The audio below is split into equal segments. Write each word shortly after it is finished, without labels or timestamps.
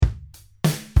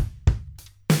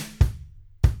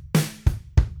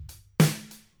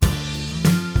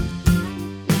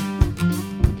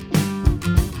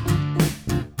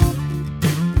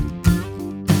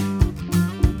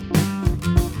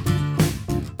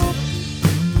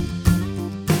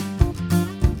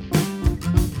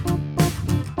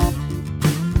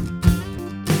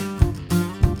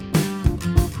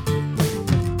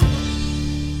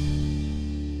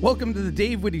Welcome to the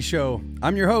Dave Whitty Show.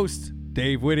 I'm your host,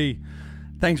 Dave Whitty.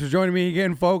 Thanks for joining me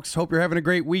again, folks. Hope you're having a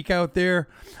great week out there.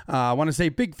 I want to say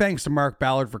big thanks to Mark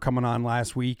Ballard for coming on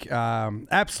last week.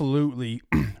 Absolutely.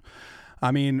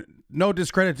 I mean, no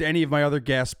discredit to any of my other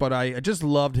guests, but I just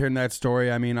loved hearing that story.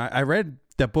 I mean, I read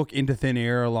that book Into Thin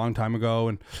Air a long time ago,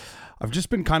 and I've just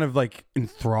been kind of like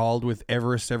enthralled with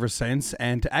Everest ever since.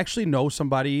 And to actually know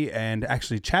somebody and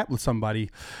actually chat with somebody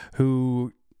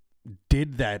who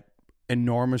did that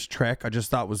enormous trek, I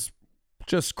just thought was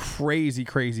just crazy.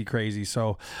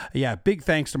 So yeah, big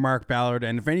thanks to Mark Ballard.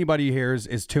 And if anybody here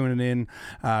is tuning in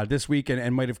this week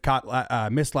and might have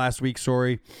missed last week,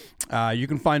 sorry, you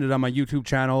can find it on my YouTube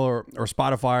channel or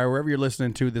Spotify or wherever you're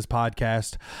listening to this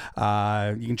podcast.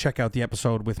 You can check out the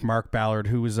episode with Mark Ballard,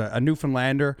 who is a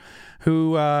Newfoundlander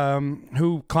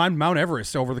who climbed Mount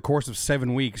Everest over the course of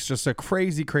 7 weeks. Just a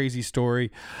crazy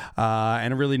story,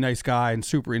 and a really nice guy and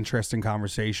super interesting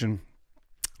conversation.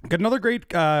 Got another great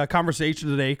conversation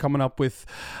today coming up with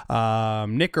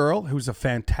Nick Earle, who's a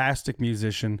fantastic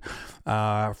musician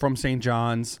from St.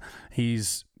 John's.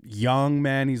 He's young,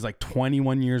 man. He's like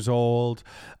 21 years old.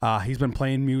 He's been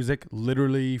playing music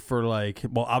literally for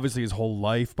obviously his whole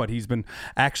life, but he's been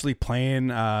actually playing,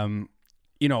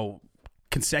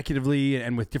 consecutively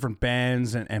and with different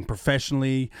bands and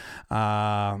professionally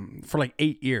for like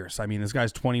 8 years. I mean, this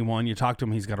guy's 21. You talk to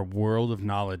him, he's got a world of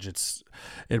knowledge.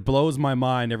 It blows my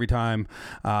mind every time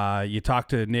you talk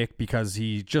to Nick, because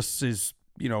he just is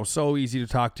so easy to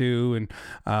talk to, and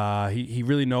he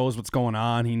really knows what's going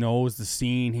on. He knows the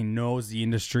scene, he knows the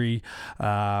industry,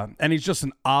 and he's just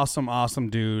an awesome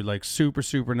dude, like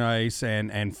super nice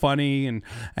and funny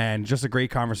and just a great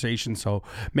conversation. So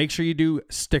make sure you do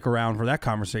stick around for that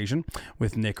conversation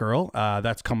with Nick Earle.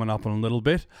 That's coming up in a little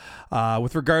bit.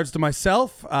 With regards to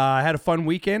myself, I had a fun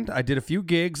weekend. I did a few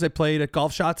gigs. I played at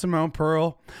Golf Shots in Mount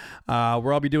Pearl,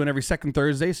 where I'll be doing every second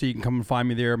Thursday, so you can come and find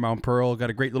me there at Mount Pearl. Got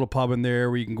a great little pub in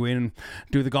there where you can go in and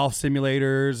do the golf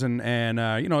simulators and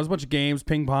there's a bunch of games,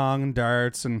 ping pong and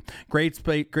darts, and great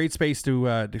space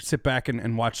to sit back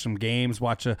and watch some games,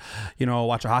 watch a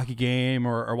hockey game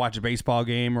or watch a baseball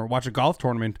game or watch a golf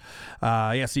tournament.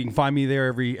 So you can find me there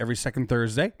every second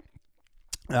Thursday.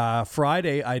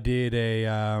 Friday I did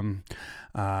a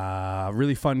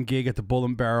really fun gig at the Bull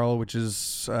and Barrel, which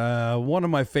is one of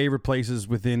my favorite places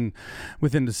within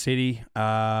the city.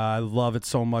 I love it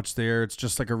so much there. It's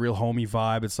just like a real homey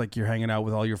vibe. It's like you're hanging out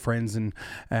with all your friends and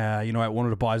at one of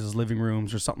the boys' living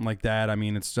rooms or something like that. I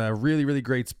mean, it's a really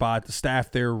great spot. The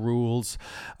staff there rules.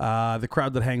 The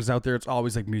crowd that hangs out there, it's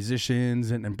always like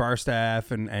musicians and bar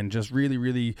staff and just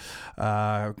really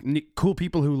cool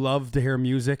people who love to hear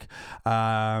music.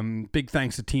 Big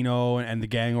thanks to Tino and the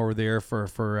gang over there for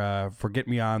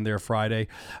getting me on there Friday.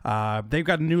 They've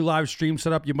got a new live stream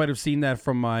set up. You might have seen that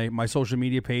from my social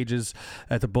media pages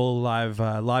at the Bull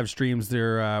live streams.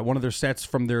 They're one of their sets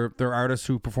from their artists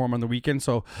who perform on the weekend.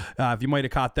 So if you might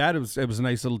have caught that, it was a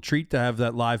nice little treat to have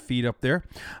that live feed up there.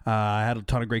 I had a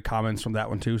ton of great comments from that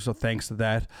one too, so thanks to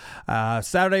that.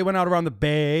 Saturday went out around the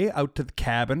bay, out to the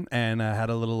cabin, and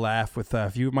had a little laugh with a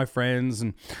few of my friends,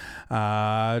 and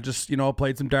just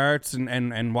played some darts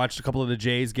and watched a couple of the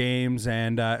Jays games.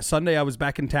 And Sunday I was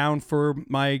back in town for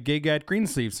my gig at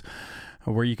Greensleeves,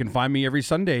 where you can find me every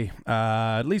Sunday,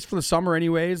 at least for the summer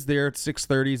anyways. There at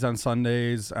 6:30s on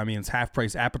Sundays. I mean, it's half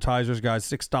price appetizers, guys,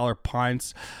 $6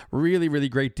 pints. Really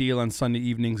great deal on Sunday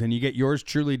evenings, and you get yours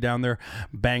truly down there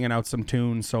banging out some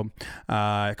tunes. So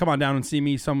come on down and see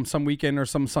me some weekend or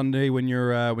some Sunday when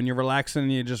you're relaxing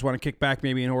and you just want to kick back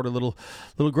maybe and order a little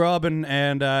grub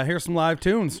and hear some live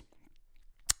tunes.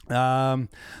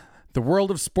 The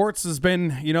world of sports has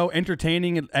been,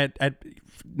 entertaining at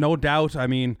no doubt. I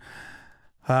mean,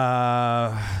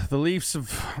 the Leafs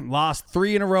have lost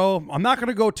 3 in a row. I'm not going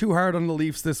to go too hard on the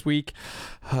Leafs this week.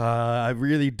 I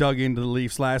really dug into the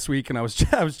Leafs last week, and I was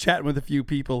chatting with a few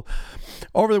people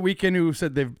over the weekend who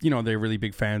said they're really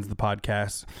big fans of the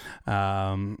podcast,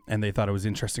 and they thought it was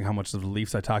interesting how much of the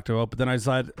Leafs I talked about. But then I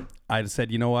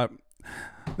said, you know what?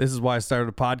 This is why I started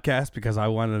a podcast, because I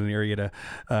wanted an area to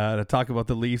talk about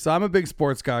the Leafs. I'm a big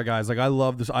sports guy, guys. Like, I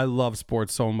love this. I love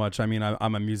sports so much. I mean,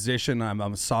 I'm a musician. I'm a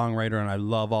songwriter, and I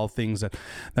love all things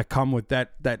that come with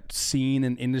that scene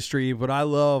and industry. But I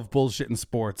love bullshitting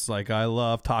sports. Like, I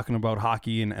love talking about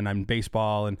hockey and I'm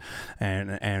baseball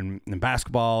and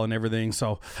basketball and everything.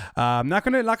 So I'm not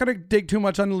gonna dig too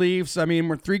much on the Leafs. I mean,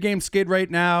 we're 3-game skid right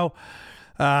now.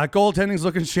 Goaltending's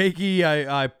looking shaky.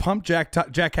 I pumped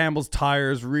Jack Campbell's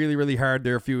tires really, really hard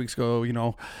there a few weeks ago,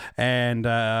 and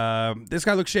this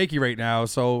guy looks shaky right now.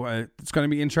 So it's going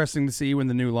to be interesting to see when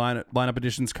the new lineup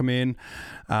additions come in.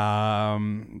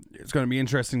 It's going to be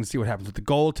interesting to see what happens with the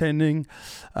goaltending.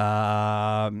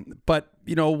 But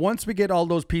once we get all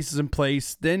those pieces in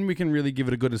place, then we can really give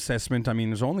it a good assessment. I mean,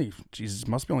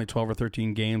 must be only 12 or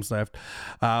 13 games left.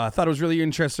 I thought it was really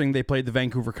interesting. They played the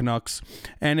Vancouver Canucks.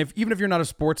 And even if you're not a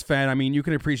sports fan, I mean, you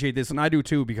can appreciate this. And I do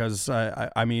too, because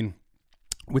I mean,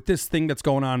 with this thing that's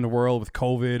going on in the world with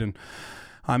COVID, and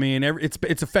I mean,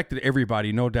 it's affected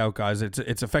everybody, no doubt, guys.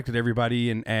 It's affected everybody.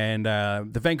 And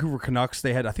the Vancouver Canucks,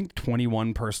 they had, I think,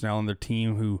 21 personnel on their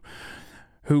team who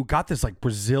got this like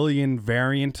Brazilian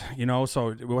variant, so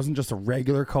it wasn't just a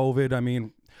regular COVID. I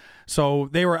mean, so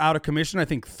they were out of commission, I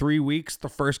think 3 weeks. The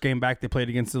first game back they played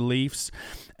against the Leafs,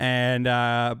 and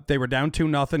they were down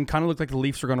 2-0. Kind of looked like the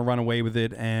Leafs were going to run away with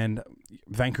it, and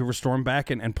Vancouver stormed back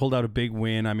and pulled out a big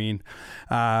win. I mean,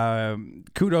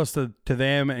 kudos to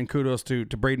them, and kudos to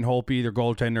Braden Holtby, their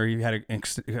goaltender. He had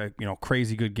a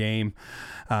crazy good game.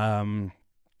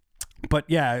 But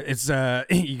yeah, it's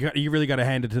you really got to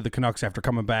hand it to the Canucks after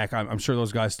coming back. I'm sure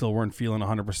those guys still weren't feeling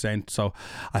 100%. So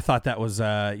I thought that was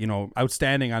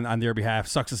outstanding on their behalf.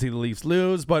 Sucks to see the Leafs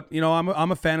lose, but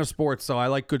I'm a fan of sports, so I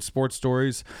like good sports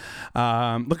stories.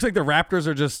 Looks like the Raptors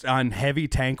are just on heavy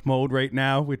tank mode right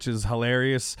now, which is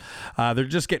hilarious. They're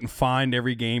just getting fined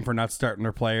every game for not starting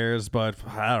their players, but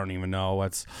I don't even know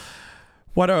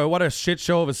What a shit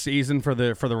show of a season for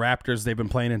the Raptors. They've been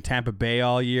playing in Tampa Bay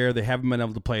all year. They haven't been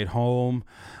able to play at home.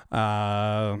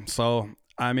 So,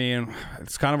 I mean,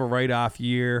 it's kind of a write-off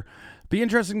year. Be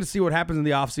interesting to see what happens in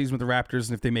the offseason with the Raptors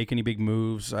and if they make any big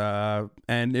moves.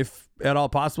 And if at all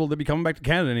possible, they'll be coming back to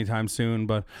Canada anytime soon.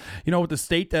 But, with the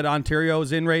state that Ontario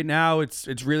is in right now, it's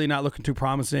really not looking too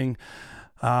promising.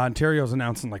 Ontario's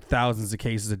announcing like thousands of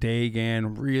cases a day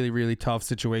again. Really, really tough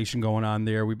situation going on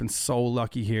there. We've been so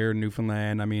lucky here in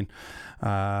Newfoundland. I mean,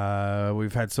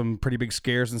 we've had some pretty big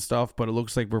scares and stuff, but it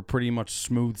looks like we're pretty much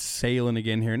smooth sailing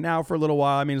again here now for a little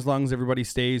while. I mean, as long as everybody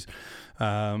stays,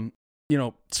 on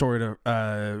route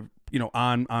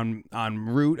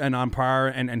and on par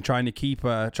and trying to keep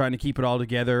it all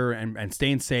together and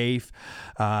staying safe.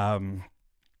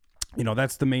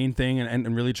 That's the main thing,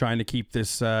 and really trying to keep this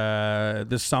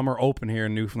summer open here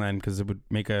in Newfoundland, because it would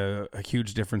make a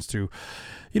huge difference to,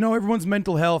 everyone's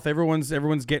mental health. Everyone's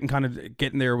getting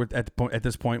there at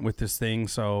this point with this thing.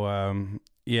 So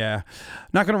yeah,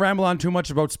 not going to ramble on too much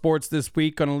about sports this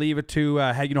week. Going to leave it to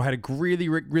had a really,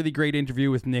 really great interview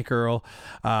with Nick Earle.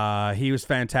 He was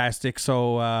fantastic.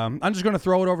 So I'm just going to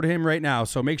throw it over to him right now.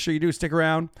 So make sure you do stick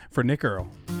around for Nick Earle.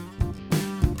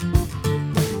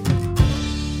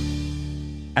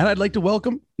 And I'd like to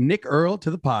welcome Nick Earle to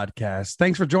the podcast.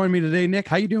 Thanks for joining me today, Nick.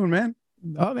 How you doing, man?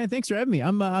 Oh man, thanks for having me.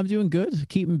 I'm doing good,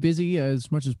 keeping busy as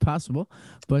much as possible.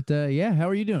 But yeah, how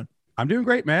are you doing? I'm doing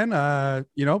great, man.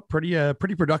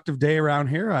 Pretty productive day around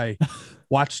here. I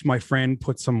watched my friend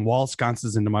put some wall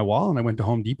sconces into my wall, and I went to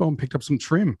Home Depot and picked up some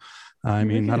trim. I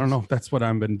mean, I don't know if that's what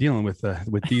I've been dealing with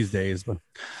these days, but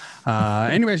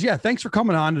anyways, yeah, thanks for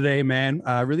coming on today, man.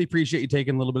 I really appreciate you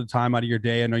taking a little bit of time out of your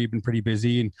day. I know you've been pretty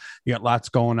busy and you got lots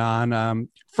going on.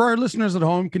 For our listeners at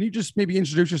home, can you just maybe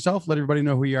introduce yourself? Let everybody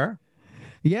know who you are.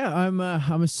 Yeah, I'm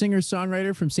a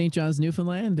singer-songwriter from St. John's,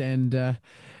 Newfoundland, and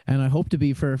I hope to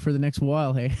be for the next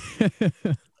while. Hey,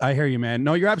 I hear you, man.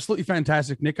 No, you're absolutely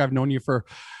fantastic, Nick. I've known you for.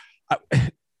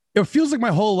 It feels like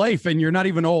my whole life, and you're not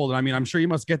even old. I mean, I'm sure you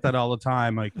must get that all the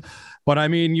time. But I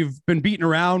mean, you've been beating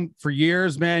around for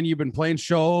years, man. You've been playing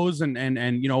shows and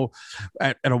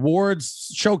at awards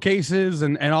showcases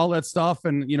and all that stuff.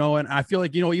 And, and I feel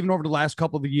like, even over the last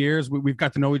couple of years, we've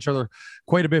got to know each other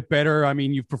quite a bit better. I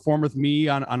mean, you've performed with me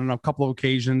on a couple of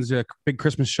occasions, a big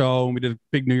Christmas show, and we did a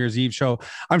big New Year's Eve show.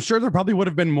 I'm sure there probably would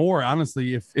have been more,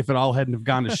 honestly, if it all hadn't have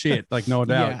gone to shit, like no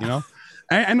doubt, Yeah.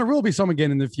 And there will be some again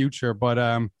in the future. But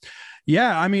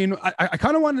yeah, I mean, I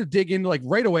kind of wanted to dig into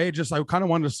right away. I kind of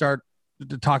wanted to start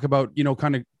to talk about,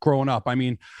 kind of growing up. I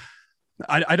mean,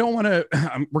 I don't want to,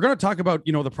 we're going to talk about,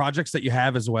 the projects that you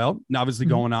have as well, and obviously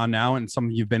going on now and some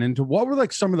you've been into. What were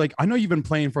some of I know you've been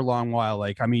playing for a long while.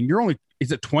 I mean, you're only,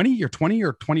 is it 20? You're 20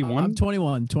 or 21? I'm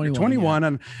 21. You're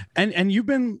 21. Yeah. And you've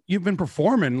been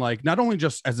performing not only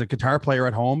just as a guitar player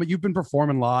at home, but you've been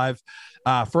performing live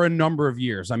for a number of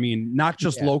years. I mean, not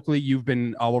just locally, you've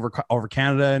been all over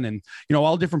Canada and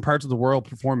all different parts of the world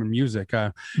performing music.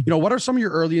 What are some of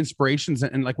your early inspirations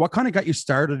and what kind of got you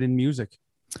started in music?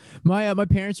 My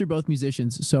parents are both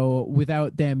musicians, so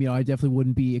without them, I definitely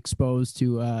wouldn't be exposed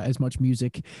to as much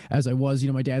music as I was.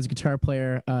 My dad's a guitar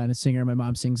player and a singer. My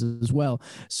mom sings as well.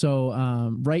 So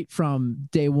right from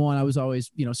day one, I was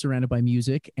always surrounded by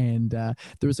music, and there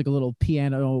was like a little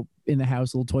piano in the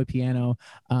house, a little toy piano.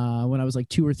 When I was like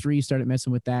 2 or 3, started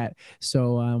messing with that.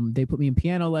 So they put me in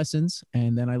piano lessons,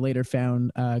 and then I later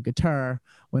found guitar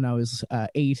when I was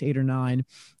 8 or 9,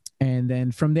 and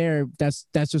then from there, that's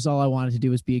just all I wanted to do,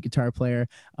 was be a guitar player.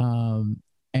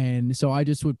 And so I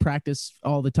just would practice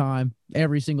all the time,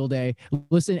 every single day.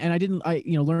 Listen, and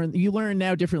you learn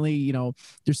now differently.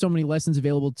 There's so many lessons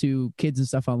available to kids and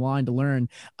stuff online to learn.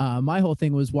 My whole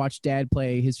thing was watch dad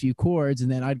play his few chords,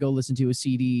 and then I'd go listen to a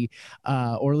CD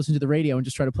or listen to the radio and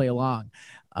just try to play along.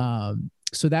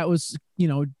 So that was,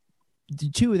 the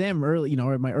two of them early,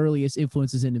 are my earliest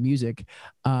influences into music.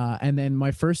 And then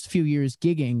my first few years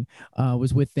gigging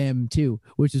was with them too,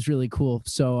 which is really cool.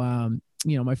 So,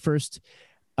 my first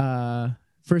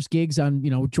gigs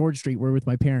on, George Street were with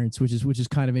my parents, which is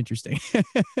kind of interesting.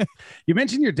 You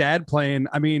mentioned your dad playing.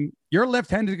 I mean, you're a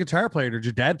left-handed guitar player. Did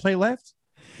your dad play left?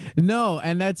 No,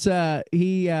 and that's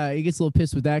he gets a little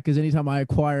pissed with that, because anytime I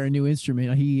acquire a new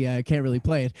instrument, he can't really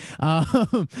play it.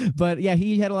 But yeah,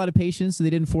 he had a lot of patience, so they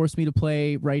didn't force me to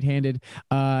play right-handed,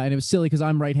 and it was silly because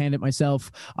I'm right-handed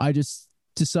myself. I just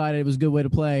decided it was a good way to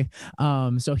play.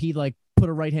 So he like put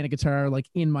a right-handed guitar like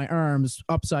in my arms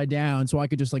upside down, so I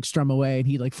could just like strum away, and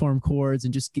he'd like form chords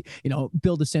and just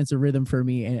build a sense of rhythm for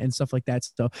me, and stuff like that.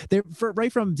 So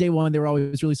right from day one, they were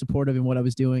always really supportive in what I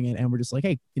was doing, and we're just like,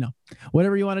 hey,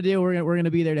 whatever you want to do, we're gonna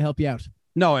be there to help you out.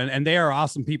 No, and they are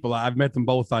awesome people. I've met them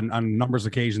both on numerous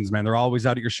occasions, man. They're always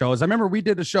out at your shows. I remember we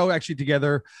did a show actually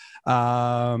together,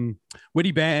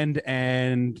 Whitty Band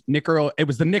and Nick Earle. It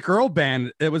was the Nick Earle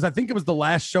Band. I think it was the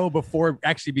last show before it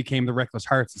actually became the Reckless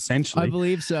Hearts, essentially. I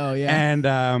believe so, yeah.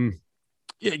 And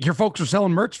your folks are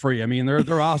selling merch for you. I mean,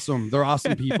 they're awesome. They're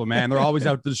awesome people, man. They're always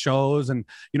out to the shows, and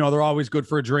they're always good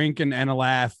for a drink and a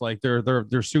laugh. Like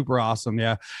they're super awesome.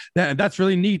 Yeah, that's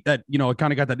really neat. That it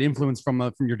kind of got that influence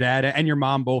from your dad and your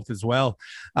mom both as well.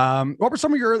 What were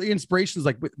some of your early inspirations,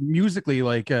 like musically,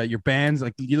 like your bands,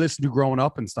 like you listened to growing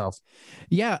up and stuff?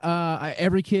 Yeah,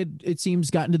 every kid, it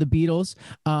seems, got into the Beatles.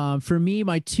 For me,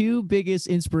 my two biggest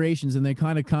inspirations, and they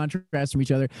kind of contrast from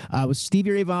each other, was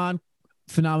Stevie Ray Vaughan,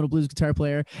 phenomenal blues guitar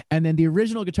player, and then the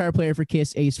original guitar player for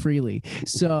Kiss, Ace Frehley.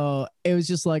 So it was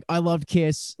just like, I loved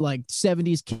Kiss. Like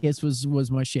 70s Kiss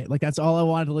was my shit. Like that's all I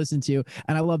wanted to listen to,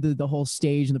 and I loved the whole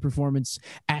stage and the performance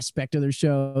aspect of their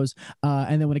shows.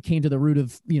 And then when it came to the root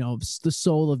of the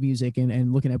soul of music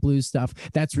and looking at blues stuff,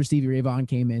 that's where Stevie Ray Vaughan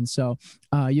came in. So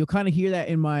you'll kind of hear that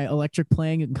in my electric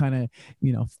playing, and kind of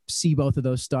see both of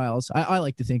those styles. I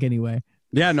like to think, anyway.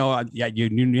 Yeah, no, yeah, you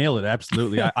nail it.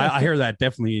 Absolutely. I hear that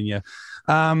definitely in you.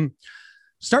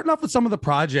 Starting off with some of the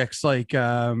projects, like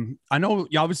I know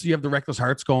obviously you have the Reckless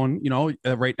Hearts going,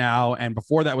 right now, and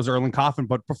before that was Earl and Coffin,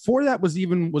 but before that was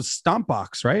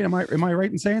Stompbox, right? Am I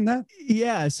right in saying that?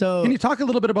 Yeah. So can you talk a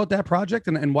little bit about that project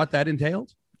and what that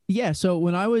entailed? Yeah, so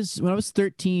when I was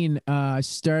 13, I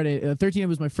started. 13, it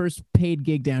was my first paid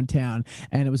gig downtown,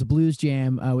 and it was a blues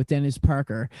jam with Dennis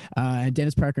Parker,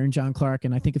 and John Clark,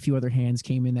 and I think a few other hands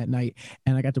came in that night,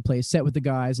 and I got to play a set with the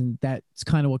guys, and that's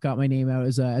kind of what got my name out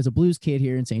as a blues kid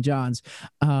here in St. John's.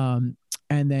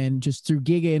 And then just through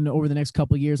gigging over the next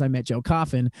couple of years, I met Joe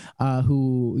Coffin,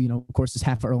 who, of course, is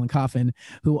half Earl and Coffin,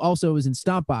 who also was in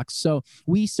Stompbox. So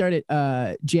we started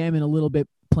jamming a little bit,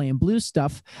 playing blues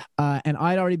stuff, and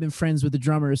I'd already been friends with the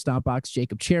drummer of Stompbox,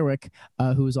 Jacob Cherwick,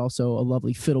 who is also a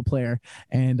lovely fiddle player,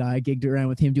 and I gigged around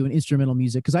with him doing instrumental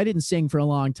music, because I didn't sing for a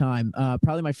long time.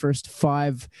 Probably my first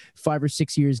five or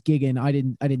 6 years gigging, I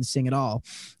didn't sing at all.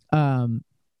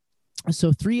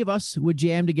 So three of us would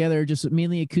jam together, just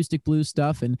mainly acoustic blues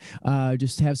stuff, and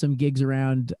just have some gigs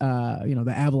around,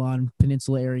 the Avalon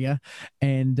Peninsula area.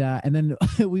 And then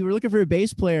we were looking for a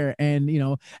bass player, and,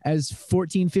 as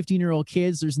 14, 15-year-old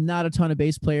kids, there's not a ton of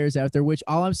bass players out there, which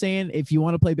all I'm saying, if you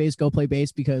want to play bass, go play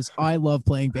bass, because I love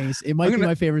playing bass. It might be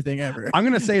my favorite thing ever. I'm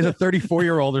going to say as a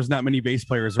 34-year-old, there's not many bass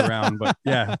players around, but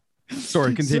yeah.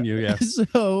 Sorry, continue. Yeah.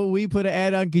 So we put an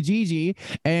ad on Kijiji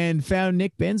and found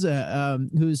Nick Benza,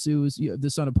 who's the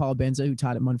son of Paul Benza, who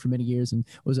taught at Munn for many years and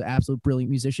was an absolute brilliant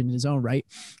musician in his own right.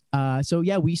 So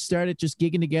yeah, we started just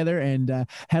gigging together and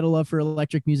had a love for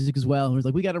electric music as well. And we was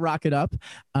like, we got to rock it up,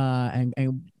 and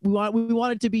we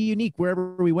wanted to be unique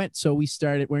wherever we went. So we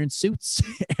started wearing suits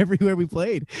everywhere we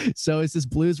played. So it's this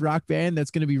blues rock band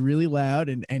that's going to be really loud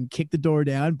and kick the door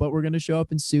down, but we're going to show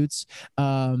up in suits.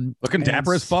 Looking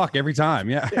dapper as fuck every time.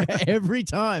 Yeah. Every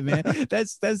time, man.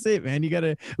 That's it, man.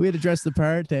 We had to dress the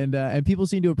part, and people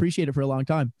seem to appreciate it for a long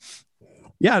time.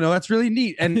 Yeah, no, that's really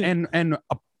neat. And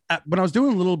when I was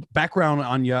doing a little background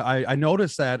on you, I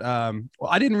noticed that well,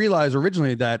 I didn't realize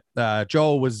originally that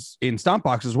Joe was in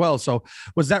Stompbox as well. So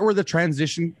was that where the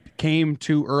transition came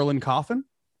to Earle and Coffin?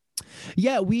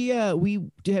 Yeah, we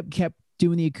kept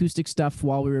doing the acoustic stuff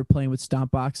while we were playing with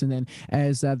Stompbox, and then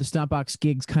as the Stompbox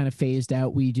gigs kind of phased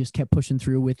out, we just kept pushing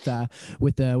through with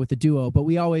the duo. But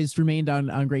we always remained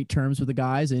on great terms with the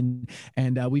guys, and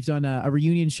we've done a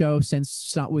reunion show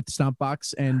since with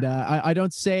Stompbox, and I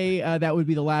don't say that would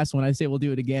be the last one. I say we'll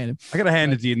do it again. I gotta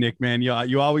hand it to you, Nick, man.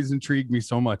 You always intrigue me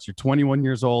so much. You're 21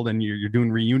 years old and you're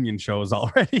doing reunion shows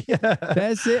already.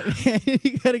 That's it, man.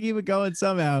 You gotta keep it going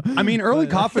somehow. I mean, Earle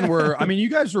and Coffin you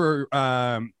guys were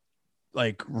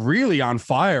like really on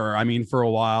fire. I mean, for a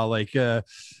while, like there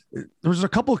was a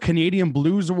couple of Canadian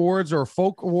Blues Awards or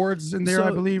Folk Awards in there,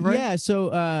 I believe, right? Yeah.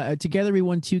 So together we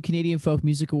won 2 Canadian Folk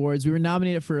Music Awards. We were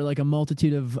nominated for like a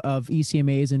multitude of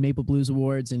ECMAs and Maple Blues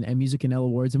Awards and Music and L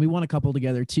Awards, and we won a couple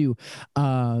together too.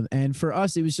 And for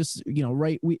us, it was just,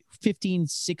 we 15,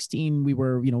 16, we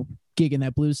were, gigging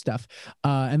that blues stuff.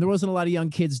 And there wasn't a lot of young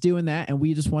kids doing that. And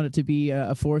we just wanted to be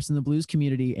a force in the blues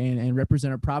community and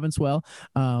represent our province well.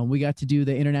 We got to do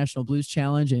the International Blues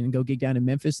Challenge and go gig down in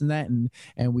Memphis and that.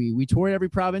 And we toured every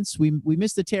province. We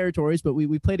missed the territories, but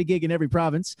we played a gig in every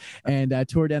province and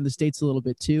toured down the States a little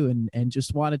bit too. And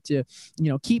just wanted to,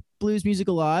 keep blues music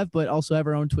alive, but also have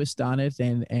our own twist on it.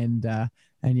 And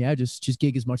yeah, just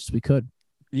gig as much as we could.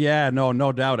 Yeah,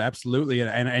 no doubt. Absolutely.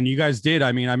 And you guys did.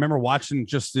 I mean, I remember watching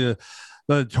just the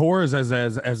tours as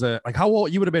a, like, how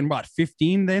old you would have been, what,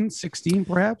 15 then, 16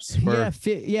 perhaps? Or?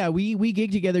 Yeah. We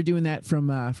gigged together doing that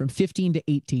from 15 to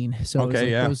 18. So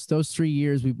okay, those 3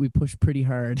 years we pushed pretty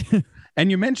hard.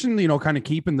 And you mentioned, kind of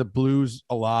keeping the blues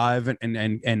alive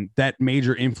and that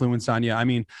major influence on you. I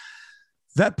mean,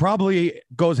 that probably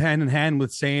goes hand in hand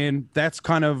with saying that's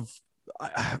kind of,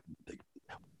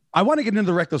 I want to get into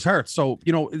the Reckless Hearts. So,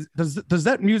 does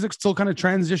that music still kind of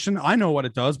transition? I know what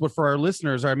it does, but for our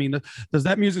listeners, I mean, does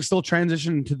that music still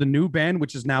transition to the new band,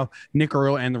 which is now Nick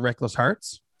Earle and the Reckless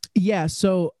Hearts? Yeah.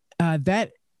 So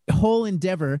that whole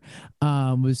endeavor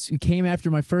came after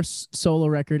my first solo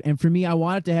record, and for me, I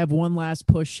wanted to have one last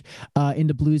push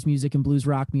into blues music and blues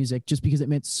rock music, just because it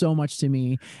meant so much to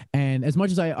me. And as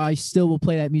much as I still will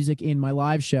play that music in my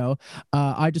live show,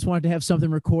 I just wanted to have something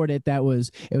recorded it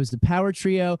was the power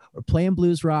trio. We're playing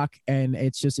blues rock, and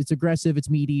it's aggressive, it's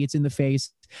meaty, it's in the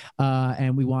face,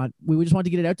 and we just want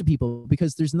to get it out to people,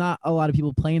 because there's not a lot of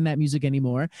people playing that music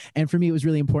anymore. And for me, it was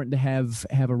really important to have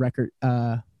a record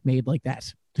made like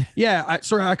that. Yeah,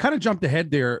 I kind of jumped ahead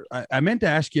there. I meant to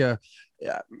ask you,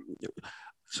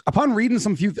 upon reading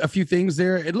a few things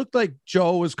there, it looked like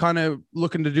Joe was kind of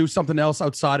looking to do something else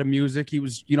outside of music. He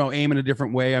was, aiming a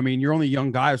different way. I mean, you're only a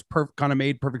young guy. It was kind of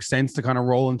made perfect sense to kind of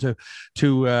roll into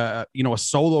a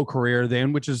solo career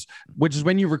then, which is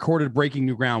when you recorded Breaking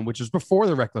New Ground, which is before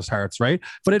the Reckless Hearts, right?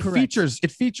 But it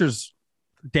features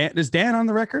Dan. Is Dan on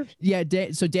the record? Yeah,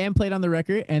 so Dan played on the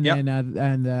record, and then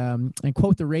and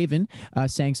Quote the Raven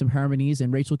sang some harmonies,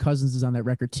 and Rachel Cousins is on that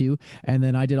record too. And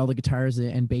then I did all the guitars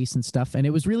and bass and stuff. And it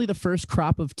was really the first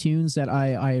crop of tunes that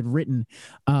I had written.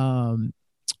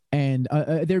 And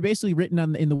they're basically written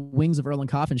in the wings of Earle and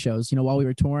Coffin shows. While we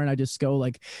were touring, I just go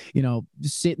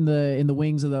just sit in the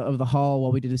wings of the hall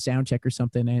while we did a sound check or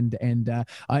something. And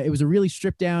it was a really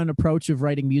stripped down approach of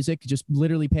writing music, just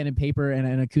literally pen and paper and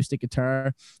an acoustic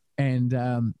guitar. And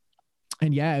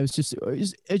yeah, it was just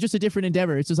a different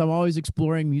endeavor. It's just I'm always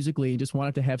exploring musically and just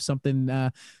wanted to have something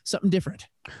different.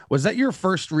 Was that your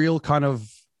first real kind of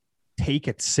take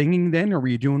at singing then, or were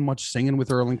you doing much singing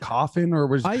with Earle and Coffin, or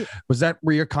was that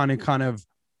where you kind of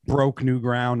broke new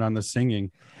ground on the singing?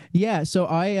 Yeah, so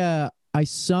I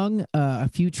sung a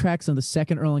few tracks on the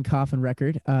second Earle and Coffin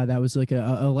record. That was like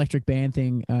a electric band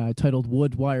thing titled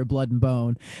Wood, Wire, Blood, and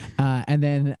Bone. And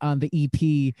then on the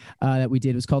EP that we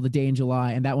did, it was called The Day in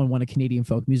July, and that one won a Canadian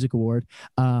Folk Music Award.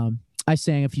 I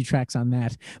sang a few tracks on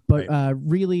that, but right.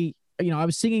 Really, I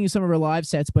was singing some of our live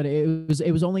sets, but it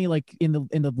was only like in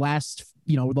the last,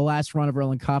 the last run of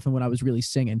Earle and Coffin when I was really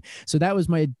singing. So that was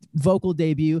my vocal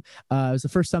debut. It was the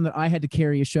first time that I had to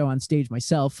carry a show on stage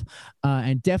myself.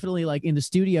 And definitely like in the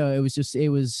studio, it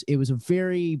was a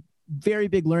very very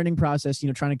big learning process,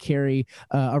 trying to carry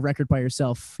a record by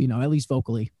yourself, at least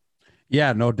vocally.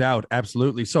 Yeah, no doubt.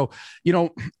 Absolutely. So,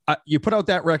 you put out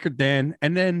that record, Dan,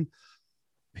 and then,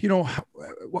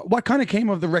 what kind of came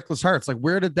of the Reckless Hearts? Like,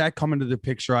 where did that come into the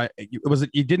picture? Was it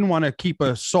you didn't want to keep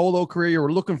a solo career? You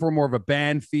were looking for more of a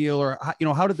band feel, or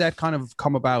how did that kind of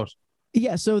come about?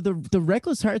 Yeah, so the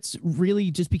Reckless Hearts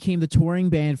really just became the touring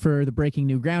band for the Breaking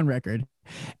New Ground record.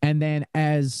 And then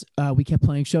as we kept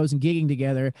playing shows and gigging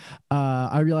together,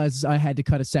 I realized I had to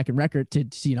cut a second record to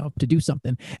do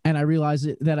something. And I realized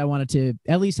that I wanted to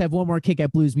at least have one more kick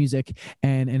at blues music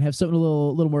and have something a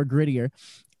little more grittier.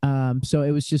 So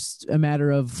it was just a matter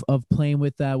of playing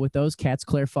with those cats,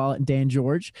 Claire Follett and Dan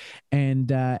George, and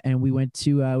we went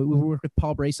to we worked with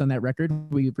Paul Brace on that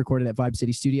record. We recorded at Vibe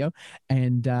City Studio,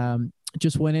 and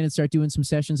just went in and started doing some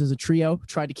sessions as a trio.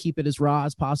 Tried to keep it as raw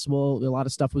as possible. A lot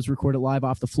of stuff was recorded live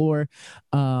off the floor.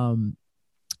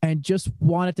 And just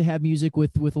wanted to have music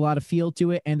with a lot of feel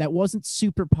to it, and that wasn't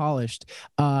super polished.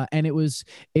 And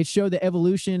it showed the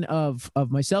evolution of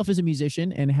myself as a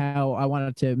musician and how I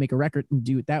wanted to make a record and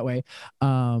do it that way.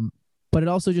 But it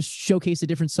also just showcased a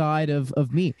different side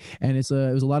of me, and it was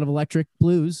a lot of electric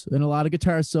blues and a lot of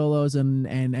guitar solos,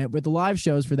 and with the live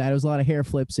shows for that, it was a lot of hair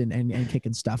flips and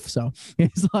kicking stuff. So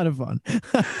it's a lot of fun.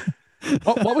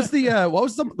 What was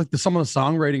some of the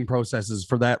songwriting processes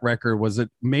for that record? Was it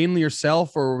mainly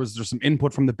yourself, or was there some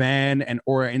input from the band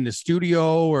or in the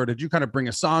studio, or did you kind of bring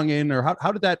a song in, or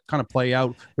how did that kind of play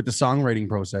out with the songwriting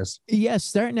process? Yeah,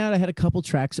 starting out, I had a couple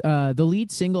tracks. The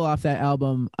lead single off that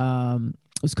album,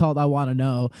 was called I Want to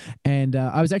Know. And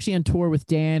I was actually on tour with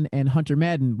Dan, and Hunter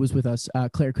Madden was with us.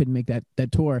 Claire couldn't make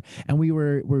that tour. And we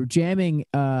were jamming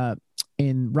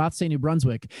in Rothsay, New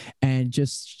Brunswick, and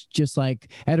just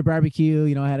like had a barbecue,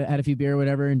 had a few beer or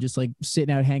whatever, and just like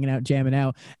sitting out, hanging out, jamming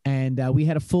out. And we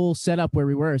had a full setup where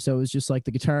we were. So it was just like the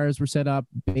guitars were set up,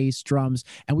 bass, drums,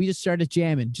 and we just started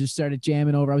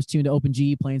jamming over. I was tuned to Open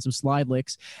G, playing some slide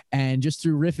licks, and just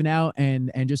through riffing out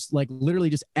and just like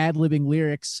literally just ad-libbing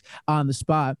lyrics on the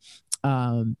spot.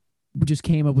 We just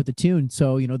came up with the tune.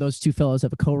 So, those two fellows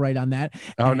have a co-write on that.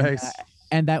 Oh, nice.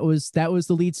 And that was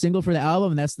the lead single for the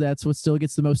album, and that's what still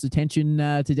gets the most attention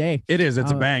today. It is.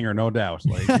 It's a banger, no doubt.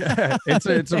 Like,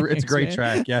 it's a great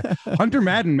track. Yeah, Hunter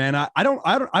Madden, man.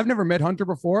 I've never met Hunter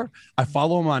before. I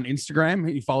follow him on Instagram.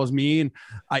 He follows me, and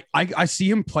I see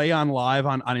him play on live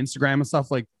on Instagram and stuff.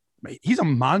 Like, he's a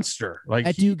monster. Like,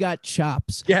 that dude got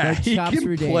chops. Yeah, he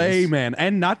can play, man,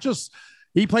 and not just.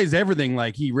 He plays everything.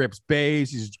 Like, he rips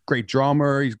bass. He's a great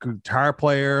drummer. He's a guitar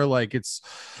player. Like, it's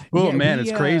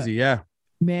it's crazy. Yeah.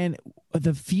 Man,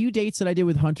 the few dates that I did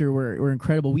with Hunter were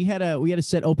incredible. We had a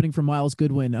set opening for Miles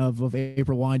Goodwin of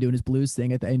April Wine doing his blues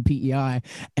thing in PEI,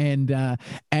 and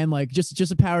like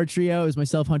just a power trio. It was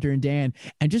myself, Hunter, and Dan,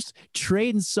 and just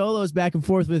trading solos back and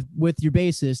forth with your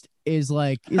bassist is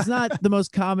not the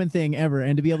most common thing ever.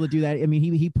 And to be able to do that, I mean,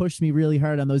 he pushed me really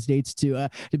hard on those dates to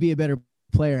be a better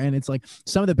player, and it's like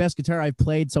some of the best guitar I've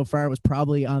played so far was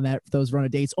probably on those run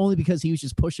of dates, only because he was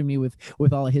just pushing me with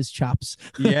all of his chops.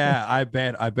 Yeah, I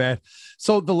bet.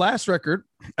 So the last record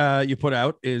you put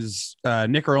out is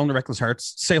Nick Earle and the Reckless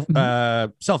Hearts,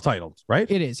 self-titled, right?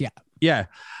 It is, yeah.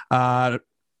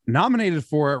 Nominated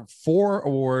for 4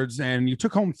 awards, and you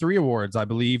took home 3 awards, I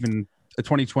believe, in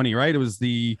 2020, right? It was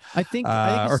the I think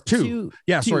or two.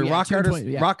 Rock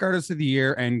Artist of the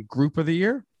Year and Group of the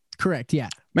Year. Correct. Yeah,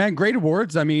 man, great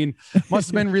awards. I mean, must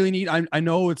have been really neat. I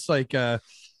know it's like one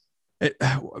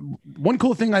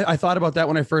cool thing I thought about that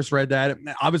when I first read that.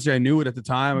 Obviously, I knew it at the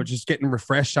time. I was just getting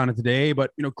refreshed on it today.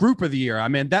 But Group of the Year. I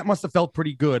mean, that must have felt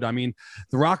pretty good. I mean,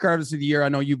 the Rock Artist of the Year. I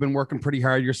know you've been working pretty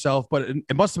hard yourself, but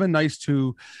it must have been nice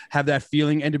to have that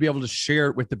feeling and to be able to share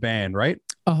it with the band, right?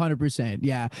 100%.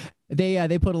 Yeah.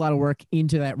 They put a lot of work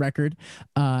into that record,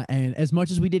 and as much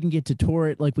as we didn't get to tour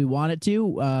it like we wanted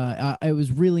to, it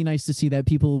was really nice to see that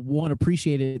people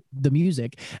appreciated the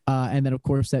music, and then of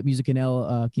course that Music and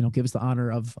L, give us the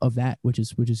honor of that, which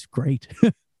is great.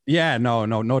 Yeah,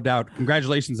 no doubt.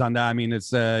 Congratulations on that. I mean,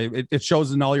 it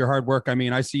shows in all your hard work. I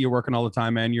mean, I see you working all the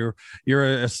time, man. You're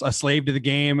a slave to the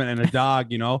game and a dog.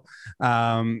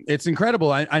 It's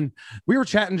incredible. And we were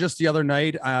chatting just the other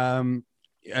night.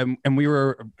 And we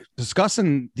were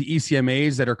discussing the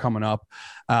ECMAs that are coming up.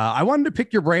 I wanted to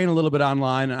pick your brain a little bit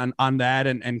online on that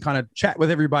and kind of chat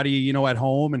with everybody, at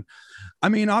home. And I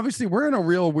mean, obviously we're in a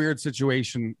real weird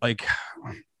situation. Like,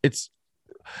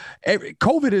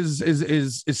 COVID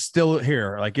is still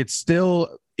here. Like, it's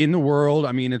still in the world.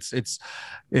 I mean, it's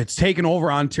taken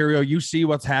over Ontario. You see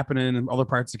what's happening in other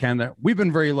parts of Canada. We've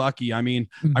been very lucky. I mean,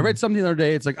 I read something the other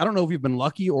day. It's like, I don't know if we've been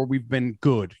lucky or we've been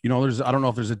good. You know, I don't know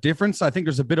if there's a difference. I think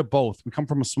there's a bit of both. We come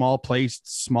from a small place,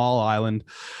 small island.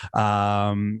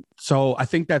 So I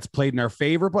think that's played in our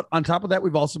favor. But on top of that,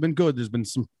 we've also been good. There's been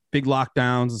some big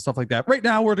lockdowns and stuff like that. Right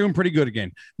now, we're doing pretty good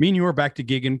again. Me and you are back to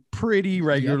gigging pretty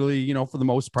regularly, you know, for the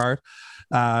most part,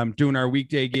 doing our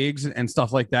weekday gigs and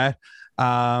stuff like that.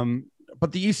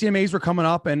 But the ECMAs were coming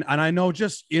up, and I know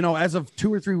just, you know, as of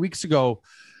 2 or 3 weeks ago,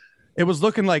 it was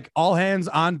looking like all hands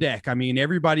on deck. I mean,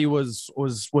 everybody was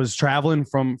traveling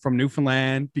from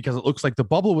Newfoundland because it looks like the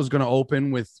bubble was going to open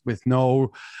with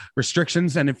no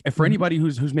restrictions. And if for anybody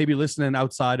who's maybe listening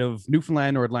outside of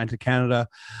Newfoundland or Atlantic Canada,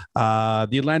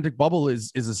 the Atlantic bubble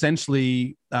is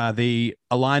essentially they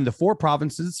align the 4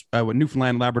 provinces with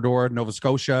Newfoundland, Labrador, Nova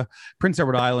Scotia, Prince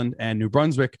Edward Island, and New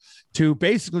Brunswick to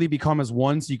basically become as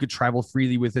one, so you could travel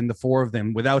freely within the 4 of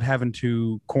them without having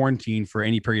to quarantine for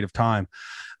any period of time.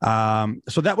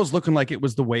 So that was looking like it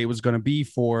was the way it was going to be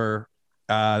for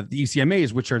the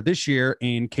ECMAs, which are this year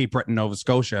in Cape Breton, Nova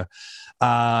Scotia.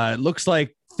 It looks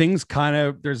like things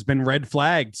there's been red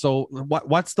flagged. So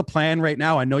what's the plan right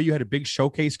now? I know you had a big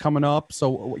showcase coming up.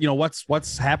 So, you know,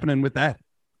 what's happening with that?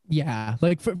 Yeah,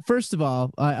 like first of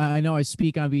all, I know I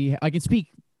can speak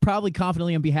probably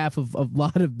confidently on behalf of a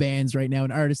lot of bands right now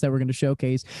and artists that we're going to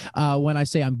showcase. When I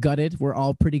say I'm gutted, we're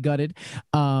all pretty gutted.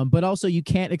 But also you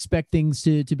can't expect things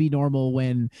to be normal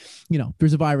when, you know,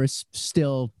 there's a virus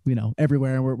still, you know,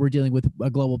 everywhere, and we're dealing with a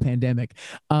global pandemic.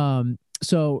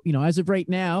 So, you know, as of right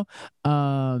now,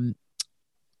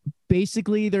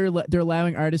 basically they're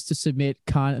allowing artists to submit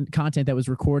content that was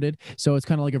recorded. So it's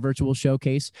kind of like a virtual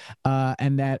showcase,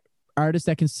 and that artists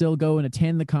that can still go and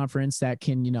attend the conference that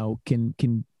can, you know, can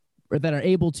or that are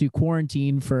able to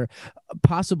quarantine for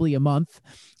possibly a month,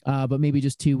 but maybe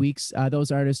just 2 weeks,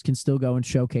 those artists can still go and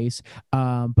showcase.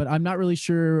 But I'm not really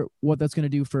sure what that's going to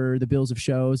do for the bills of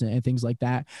shows and things like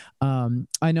that.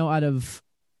 I know out of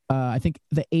I think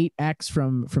the 8 acts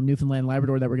from Newfoundland and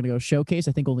Labrador that we're going to go showcase,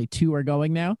 I think only 2 are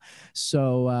going now.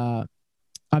 So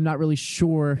I'm not really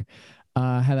sure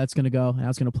how that's going to go and how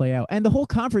it's going to play out. And the whole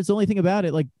conference, the only thing about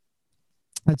it, like,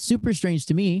 that's super strange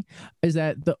to me, is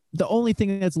that the only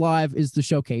thing that's live is the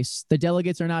showcase. The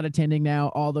delegates are not attending now.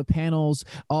 All the panels,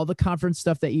 all the conference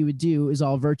stuff that you would do is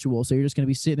all virtual. So you're just going to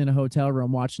be sitting in a hotel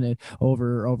room watching it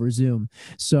over Zoom.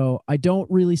 So I don't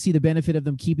really see the benefit of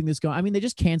them keeping this going. I mean, they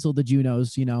just canceled the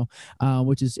Junos, you know,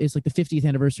 which is, it's like the 50th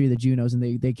anniversary of the Junos,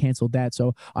 and they canceled that.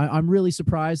 So I'm really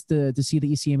surprised to see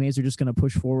the ECMAs are just going to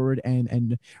push forward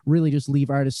and really just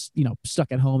leave artists, you know,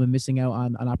 stuck at home and missing out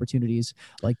on opportunities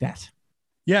like that.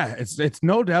 Yeah, it's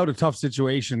no doubt a tough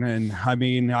situation. And I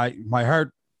mean, my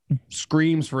heart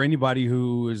screams for anybody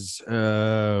who is,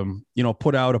 you know,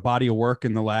 put out a body of work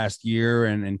in the last year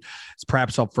and is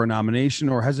perhaps up for a nomination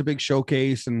or has a big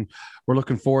showcase. And we're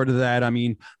looking forward to that. I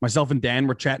mean, myself and Dan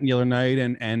were chatting the other night,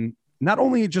 and not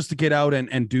only just to get out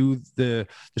and do the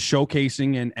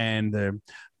showcasing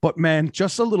but man,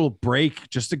 just a little break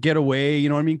just to get away. You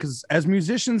know what I mean? Because as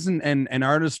musicians and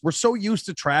artists, we're so used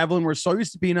to traveling. We're so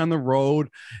used to being on the road,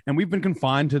 and we've been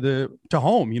confined to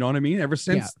home. You know what I mean? Ever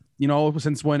since, you know,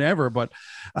 since whenever. But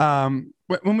when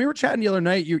we were chatting the other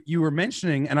night, you were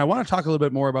mentioning, and I want to talk a little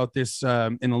bit more about this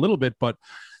in a little bit, but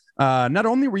not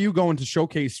only were you going to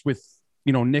showcase with,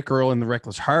 you know, Nick Earle and the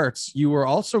Reckless Hearts, you were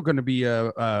also going to be,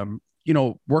 you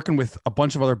know, working with a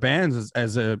bunch of other bands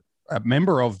as a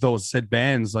member of those said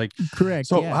bands. Like, correct.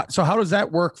 So, yeah. So how does that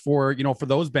work for, you know, for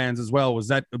those bands as well?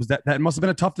 That must've been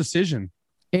a tough decision.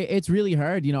 It's really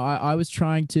hard. You know, I was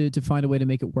trying to find a way to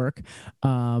make it work.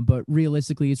 But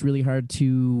realistically, it's really hard to,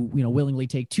 you know, willingly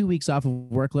take 2 weeks off of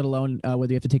work, let alone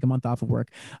whether you have to take a month off of work.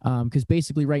 Because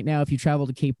basically right now, if you travel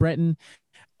to Cape Breton,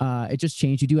 it just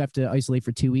changed. You do have to isolate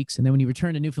for 2 weeks. And then when you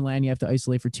return to Newfoundland, you have to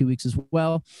isolate for 2 weeks as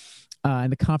well.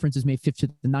 And the conference is May 5th to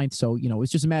the 9th. So, you know,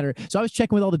 it's just a matter. So I was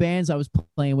checking with all the bands I was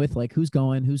playing with, like who's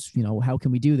going, you know, how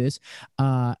can we do this?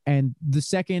 And the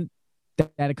second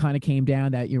that it kind of came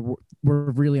down that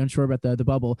we're really unsure about the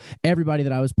bubble, everybody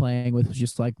that I was playing with was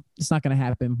just like, it's not going to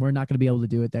happen. We're not going to be able to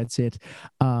do it. That's it.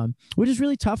 Which is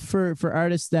really tough for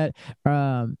artists that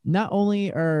not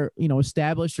only are, you know,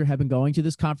 established or have been going to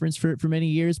this conference for many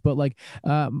years, but like,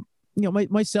 you know,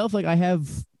 myself, like I have,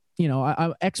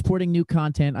 I'm exporting new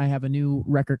content. I have a new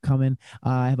record coming.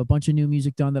 I have a bunch of new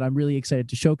music done that I'm really excited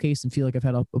to showcase, and feel like I've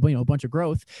had a bunch of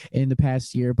growth in the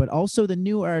past year. But also the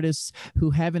new artists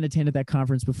who haven't attended that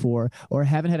conference before, or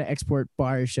haven't had an export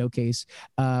buyer showcase,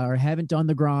 or haven't done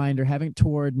the grind, or haven't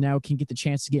toured, now can get the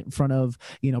chance to get in front of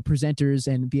presenters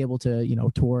and be able to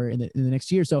tour in the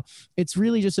next year. So it's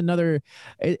really just another.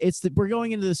 We're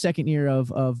going into the second year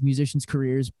of musicians'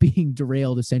 careers being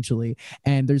derailed essentially,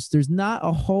 and there's not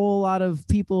a whole lot of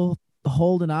people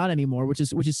holding on anymore, which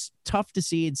is tough to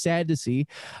see and sad to see.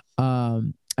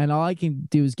 And all I can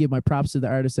do is give my props to the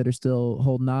artists that are still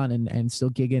holding on and still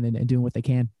gigging and doing what they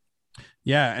can.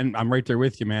 Yeah, and I'm right there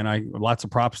with you, man. Lots of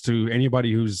props to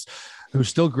anybody who's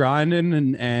still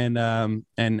grinding, and I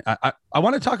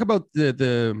want to talk about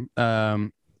the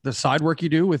side work you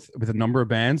do with a number of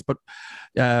bands, but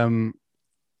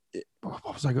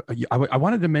what was I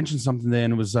wanted to mention something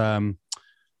then. It was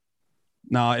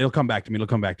no, it'll come back to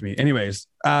me. Anyways,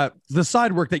 the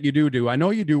side work that you do, I know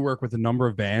you do work with a number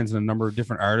of bands and a number of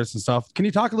different artists and stuff. Can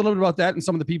you talk a little bit about that and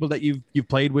some of the people that you've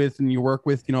played with and you work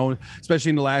with, especially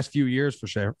in the last few years for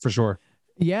sure?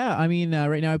 Yeah, I mean,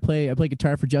 right now I play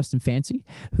guitar for Justin Fancy,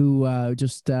 who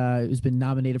just has been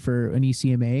nominated for an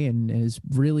ECMA and is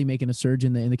really making a surge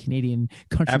in the Canadian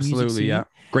country music scene. Yeah,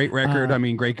 great record.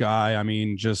 Great guy.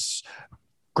 Just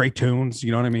great tunes.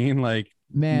 You know what I mean? Like,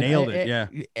 man, nailed it. Yeah.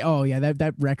 Oh yeah,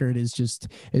 that record is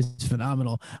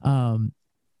phenomenal.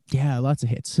 Yeah, lots of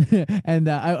hits. And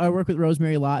I work with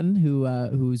Rosemary Lawton,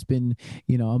 who's been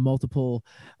a multiple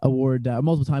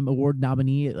time award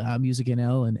nominee, Music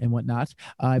NL and whatnot.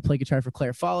 I play guitar for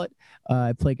Claire Follett.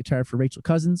 I play guitar for Rachel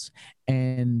Cousins,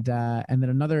 and then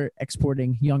another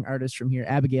exporting young artist from here,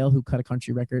 Abigail, who cut a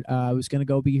country record. I was going to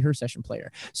go be her session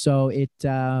player. So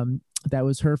that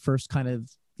was her first kind of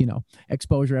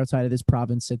exposure outside of this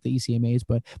province at the ECMAs.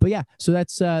 But yeah, so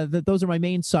that's those are my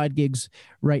main side gigs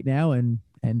right now, and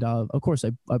of course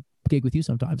I gig with you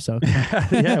sometimes. So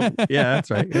yeah,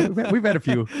 that's right. We've had a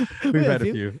few.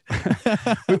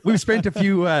 We've spent a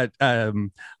few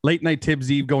late night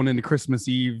Tibbs Eve going into Christmas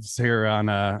Eves here on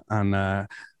I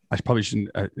probably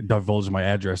shouldn't divulge my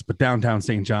address, but downtown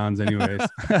St. John's anyways.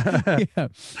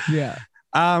 Yeah.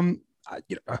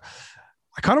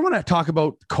 I kind of want to talk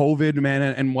about COVID, man,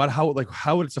 and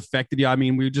how it's affected you. I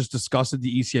mean, we just discussed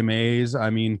the ECMAs. I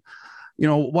mean,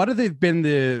 what have they been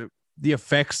the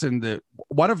effects, and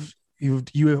what have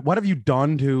you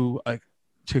done to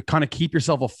kind of keep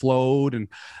yourself afloat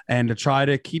and to try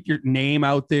to keep your name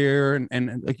out there,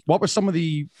 and like, what were some of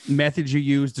the methods you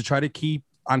used to try to keep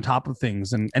on top of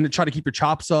things and to try to keep your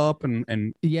chops up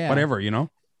and whatever,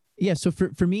 Yeah, so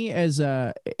for me,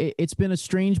 it's been a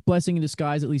strange blessing in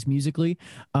disguise, at least musically.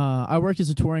 I worked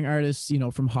as a touring artist,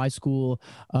 from high school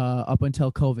up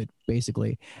until COVID,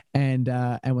 basically, and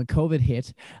when COVID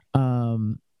hit,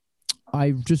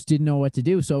 I just didn't know what to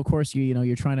do. So of course,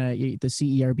 you're trying to. The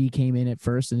CERB came in at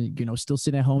first, and still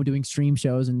sitting at home doing stream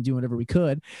shows and doing whatever we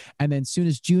could, and then as soon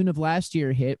as June of last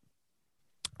year hit,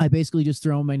 I basically just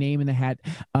throw my name in the hat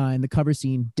in the cover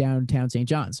scene downtown St.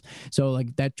 John's. So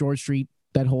like that George Street,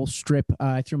 that whole strip,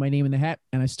 I threw my name in the hat,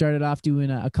 and I started off doing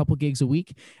a couple gigs a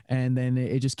week, and then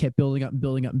it just kept building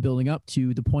up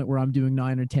to the point where I'm doing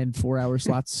 9 or 10 4-hour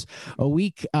slots a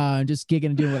week, just gigging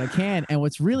and doing what I can. And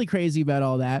what's really crazy about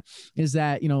all that is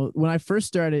that, when I first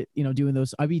started, doing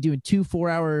those, I'd be doing 2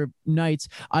 4-hour nights.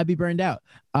 I'd be burned out.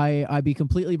 I'd be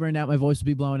completely burned out. My voice would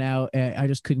be blown out. I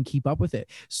just couldn't keep up with it.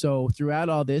 So throughout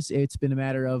all this, it's been a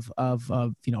matter of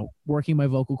working my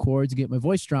vocal cords, get my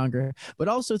voice stronger. But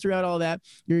also throughout all that,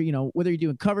 you're whether you're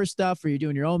doing cover stuff or you're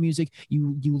doing your own music,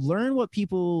 you learn what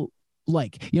people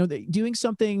like. Doing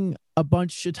something a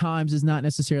bunch of times is not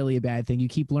necessarily a bad thing. You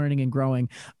keep learning and growing.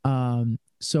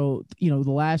 So the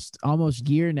last almost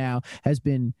year now has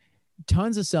been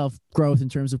tons of self growth in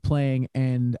terms of playing,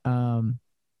 and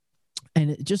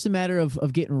it's just a matter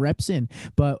of getting reps in,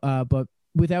 but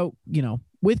without,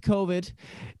 with COVID,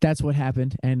 that's what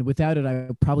happened. And without it, I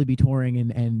would probably be touring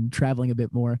and traveling a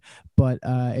bit more. But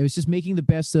it was just making the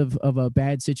best of a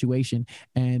bad situation.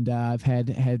 And I've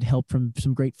had help from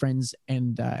some great friends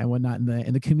and whatnot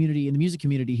in the community, in the music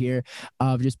community here,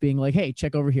 of just being like, hey,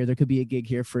 check over here. There could be a gig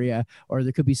here for you, or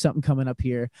there could be something coming up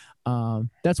here.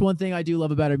 That's one thing I do love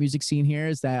about our music scene here,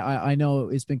 is that I know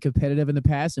it's been competitive in the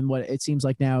past, and what it seems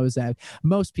like now is that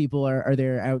most people are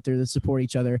there out there to support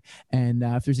each other. And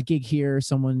if there's a gig here,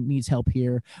 someone needs help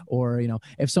here, or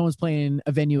if someone's playing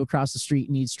a venue across the street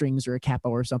and needs strings or a capo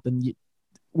or something,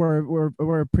 we're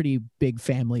a pretty big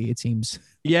family, it seems.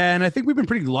 Yeah, and I think we've been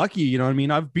pretty lucky.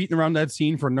 I've beaten around that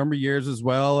scene for a number of years as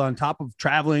well, on top of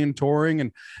traveling and touring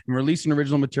and releasing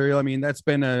original material. I mean, that's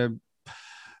been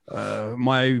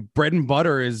my bread and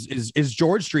butter is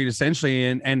George Street essentially.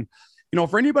 And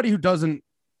for anybody who doesn't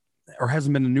or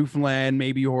hasn't been to Newfoundland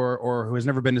maybe, or who has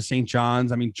never been to St.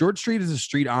 John's, I mean, George Street is a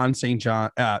street on St. John,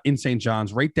 in St.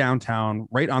 John's, right downtown,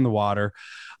 right on the water.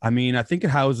 I mean, I think it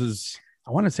houses,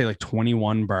 I want to say like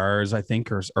 21 bars, I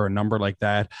think, or a number like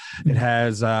that. It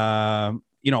has,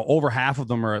 over half of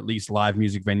them are at least live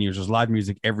music venues. There's live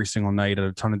music every single night at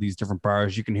a ton of these different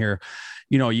bars. You can hear,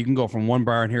 you can go from one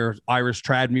bar and hear Irish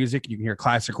trad music. You can hear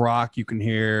classic rock. You can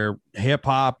hear hip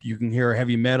hop. You can hear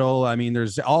heavy metal. I mean,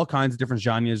 there's all kinds of different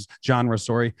genres.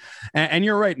 And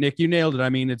you're right, Nick, you nailed it. I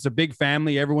mean, it's a big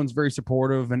family. Everyone's very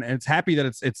supportive, and it's happy that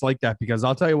it's like that, because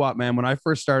I'll tell you what, man, when I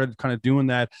first started kind of doing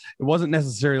that, it wasn't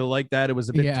necessarily like that. It was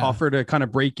a bit tougher to kind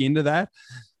of break into that.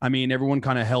 I mean, everyone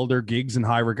kind of held their gigs in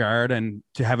high regard, and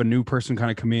to have a new person kind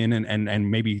of come in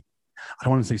and maybe, I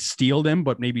don't want to say steal them,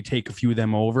 but maybe take a few of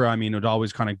them over. I mean, it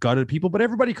always kind of gutted people, but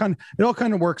everybody it all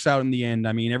kind of works out in the end.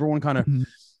 I mean, everyone kind of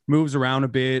moves around a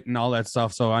bit and all that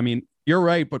stuff. So, I mean, you're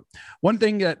right. But one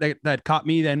thing that caught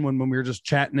me then when we were just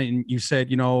chatting, and you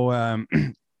said,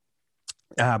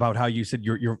 about how you said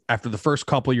you're after the first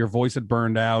couple, your voice had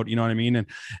burned out, you know what I mean? And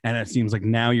it seems like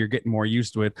now you're getting more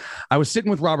used to it. I was sitting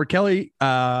with Robert Kelly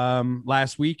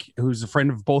last week, who's a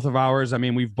friend of both of ours. I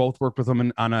mean, we've both worked with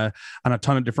him on a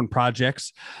ton of different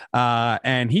projects.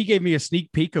 And he gave me a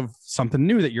sneak peek of something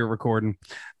new that you're recording.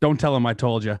 Don't tell him I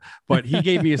told you, but he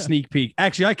gave me a sneak peek.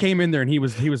 Actually, I came in there and he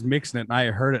was mixing it, and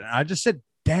I heard it. And I just said,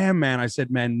 damn, man. I said,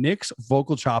 man, Nick's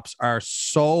vocal chops are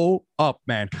so up,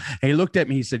 man. And he looked at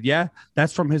me. He said, yeah,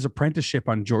 that's from his apprenticeship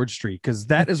on George Street, because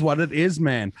that is what it is,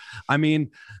 man. I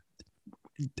mean,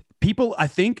 people, I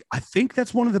think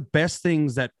that's one of the best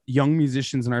things that young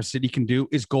musicians in our city can do,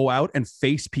 is go out and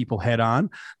face people head on.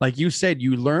 Like you said,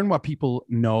 you learn what people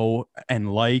know and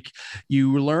like.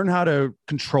 You learn how to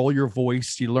control your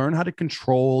voice. You learn how to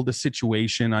control the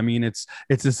situation. I mean, it's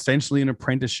essentially an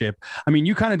apprenticeship. I mean,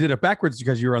 you kind of did it backwards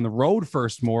because you were on the road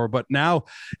first more, but now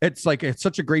it's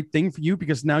such a great thing for you,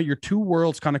 because now your two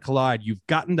worlds kind of collide. You've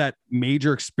gotten that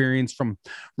major experience from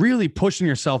really pushing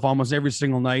yourself almost every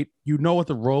single night. You know what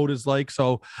the road is like.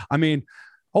 So, I mean,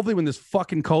 hopefully when this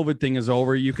fucking COVID thing is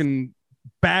over, you can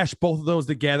bash both of those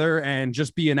together and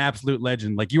just be an absolute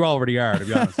legend, like you already are, to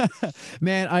be honest.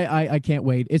 Man, I can't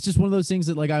wait. It's just one of those things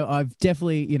that, like, I've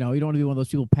definitely, you don't want to be one of those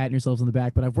people patting yourselves on the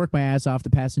back, but I've worked my ass off the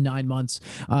past 9 months.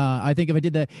 I think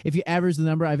if you average the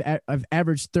number, I've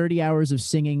averaged 30 hours of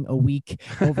singing a week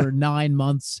over 9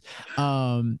 months.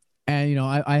 And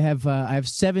I have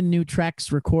 7 new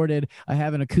tracks recorded. I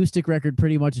have an acoustic record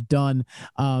pretty much done.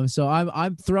 So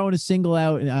I'm throwing a single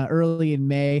out early in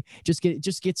May. Just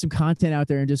get some content out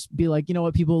there, and just be like, you know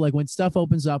what, people, like, when stuff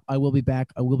opens up, I will be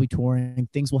back. I will be touring.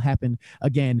 Things will happen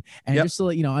again. And just so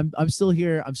I'm still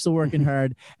here. I'm still working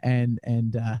hard. And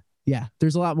yeah,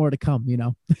 there's a lot more to come,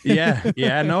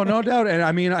 yeah, no doubt. And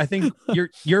I mean, I think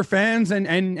your fans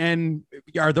and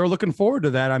they're looking forward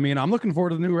to that. I mean, I'm looking forward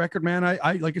to the new record, man.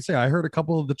 I like I say, I heard a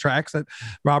couple of the tracks that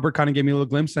Robert kind of gave me a little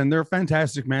glimpse, and they're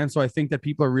fantastic, man. So I think that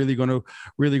people are really going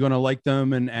to like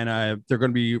them, and they're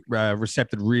going to be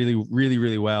receptive really, really,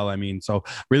 really well. I mean, so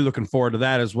really looking forward to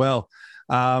that as well.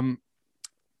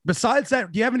 Besides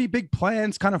that, do you have any big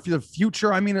plans kind of for the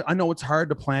future? I mean, I know it's hard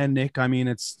to plan, Nick. I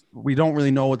mean, we don't really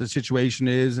know what the situation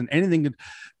is, and anything could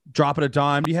drop at a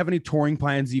dime. Do you have any touring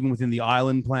plans even within the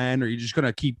island plan, or are you just going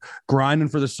to keep grinding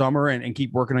for the summer and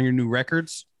keep working on your new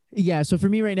records? Yeah, so for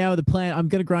me right now, the plan, I'm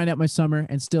going to grind out my summer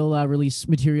and still release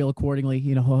material accordingly,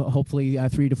 hopefully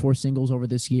 3 to 4 singles over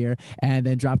this year, and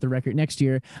then drop the record next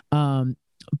year.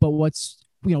 But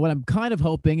what I'm kind of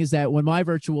hoping is that when my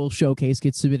virtual showcase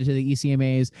gets submitted to the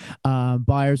ECMAs,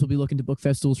 buyers will be looking to book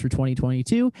festivals for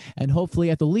 2022. And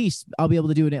hopefully, at the least, I'll be able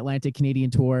to do an Atlantic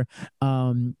Canadian tour,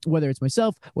 whether it's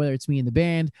myself, whether it's me in the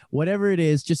band, whatever it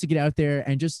is, just to get out there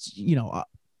and just,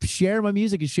 share my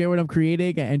music and share what I'm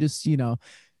creating, and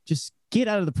just get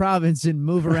out of the province and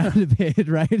move around a bit,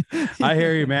 right? I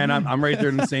hear you, man. I'm right there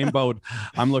in the same boat.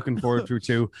 I'm looking forward to it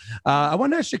too. I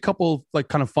want to ask you a couple like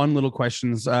kind of fun little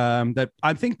questions that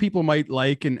I think people might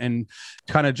like, and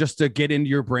kind of just to get into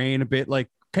your brain a bit. Like,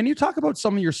 can you talk about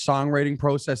some of your songwriting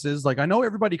processes? Like, I know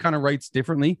everybody kind of writes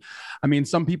differently. I mean,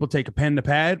 some people take a pen to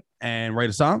pad and write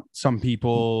a song. Some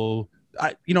people,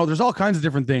 there's all kinds of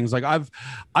different things. Like I've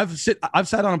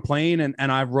sat on a plane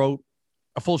and I wrote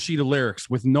a full sheet of lyrics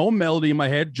with no melody in my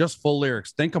head, just full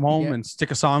lyrics. Then come home and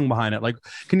stick a song behind it. Like,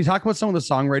 can you talk about some of the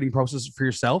songwriting process for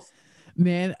yourself?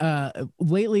 Man,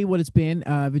 lately what it's been,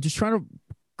 just trying to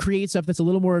create stuff that's a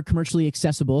little more commercially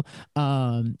accessible.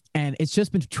 And it's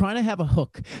just been trying to have a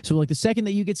hook. So like the second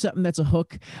that you get something that's a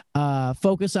hook,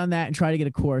 focus on that and try to get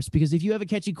a chorus, because if you have a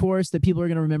catchy chorus, that people are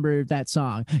going to remember that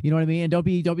song. You know what I mean? And don't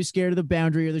be scared of the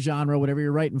boundary or the genre, whatever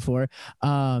you're writing for.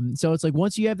 So it's like,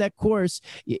 once you have that chorus,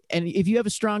 and if you have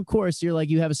a strong chorus, you're like,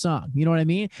 you have a song. You know what I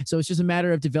mean? So it's just a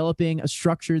matter of developing a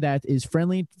structure that is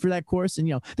friendly for that chorus.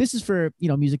 And, this is for,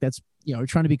 music that's,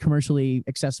 trying to be commercially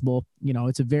accessible.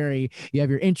 It's you have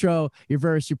your intro, your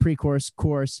verse, your pre-chorus,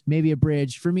 chorus, maybe a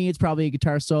bridge. For me, it's probably a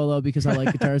guitar solo because I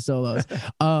like guitar solos.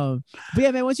 But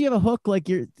yeah, man, once you have a hook, like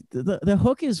the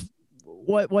hook is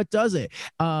what does it.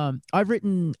 I've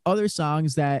written other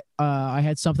songs that I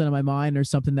had something in my mind or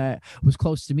something that was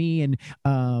close to me, and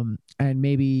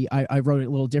maybe I wrote it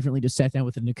a little differently, just sat down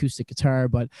with an acoustic guitar.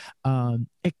 But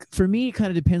for me, it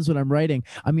kind of depends what I'm writing.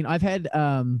 I mean, I've had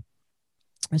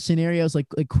scenarios like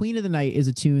Queen of the Night is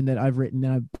a tune that I've written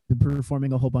and I've been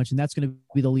performing a whole bunch, and that's going to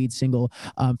be the lead single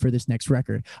for this next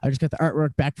record. I just got the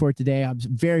artwork back for it today. I'm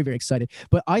very, very excited.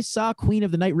 But I saw Queen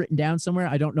of the Night written down somewhere.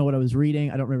 I don't know what I was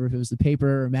reading. I don't remember if it was the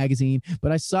paper or magazine,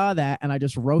 but I saw that and I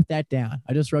just wrote that down.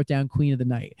 I just wrote down Queen of the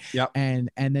Night. Yep. And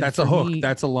then that's a hook.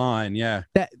 That's a line. Yeah.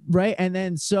 That right. And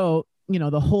then so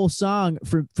the whole song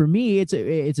for me,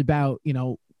 it's about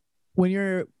when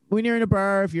you're in a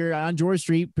bar, if you're on George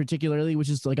Street particularly, which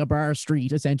is like a bar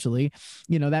street, essentially,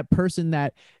 that person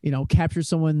that, captures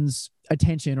someone's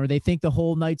attention, or they think the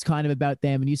whole night's kind of about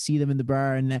them, and you see them in the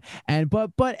bar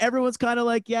but everyone's kind of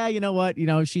like, yeah, you know what,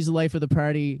 she's the life of the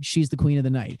party. She's the queen of the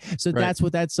night. So right. That's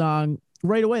what that song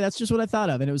right away. That's just what I thought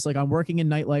of. And it was like, I'm working in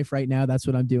nightlife right now. That's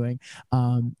what I'm doing.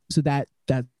 So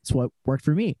that's what worked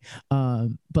for me.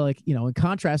 But like, in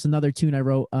contrast, another tune I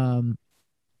wrote,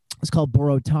 it's called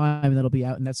Borrowed Time, and that'll be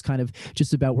out. And that's kind of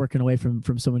just about working away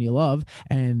from someone you love.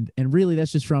 And really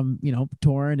that's just from,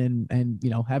 touring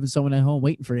and, having someone at home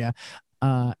waiting for you.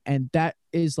 And that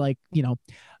is like,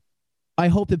 I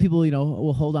hope that people,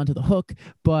 will hold on to the hook,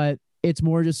 but it's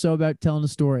more just so about telling a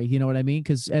story. You know what I mean?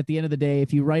 Because at the end of the day,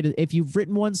 if you've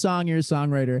written one song, you're a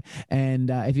songwriter.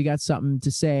 And if you got something to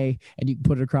say and you can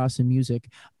put it across in music,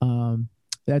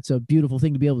 that's a beautiful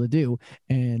thing to be able to do.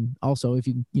 And also, if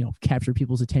you capture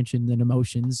people's attention and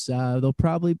emotions, they'll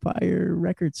probably buy your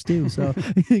records too. So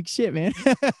shit, man.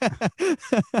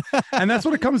 And that's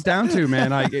what it comes down to,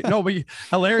 man. But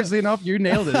hilariously enough, you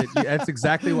nailed it. That's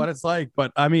exactly what it's like.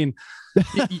 But I mean,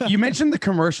 you mentioned the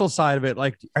commercial side of it.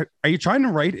 Like, are you trying to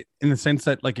write it in the sense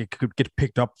that like it could get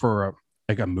picked up for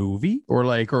a movie or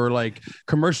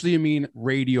commercially? You mean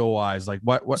radio wise? Like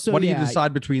what do you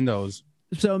decide between those?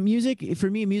 So music, for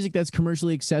me, music that's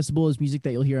commercially accessible is music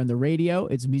that you'll hear on the radio.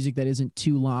 It's music that isn't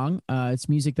too long. It's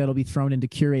music that'll be thrown into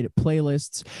curated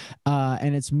playlists.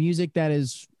 And it's music that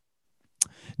is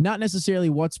not necessarily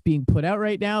what's being put out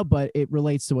right now, but it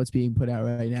relates to what's being put out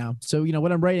right now. So,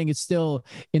 what I'm writing is still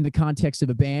in the context of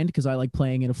a band, because I like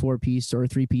playing in a 4-piece or a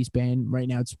 3-piece band. Right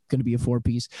now it's going to be a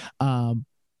 4-piece.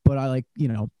 But I like,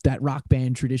 that rock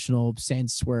band traditional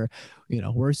sense where,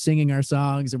 we're singing our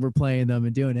songs and we're playing them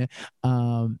and doing it.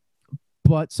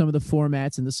 But some of the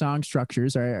formats and the song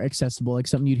structures are accessible, like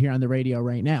something you'd hear on the radio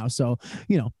right now. So,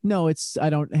 no, I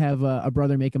don't have a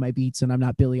brother making my beats, and I'm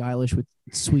not Billie Eilish with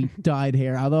sweet dyed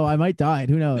hair, although I might dye it,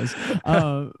 who knows?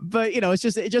 But it's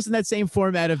just in that same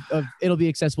format of it'll be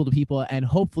accessible to people and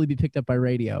hopefully be picked up by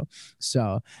radio.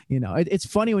 So, it's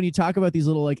funny when you talk about these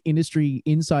little like industry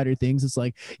insider things. It's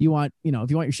like, if you want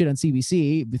your shit on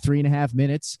CBC, 3.5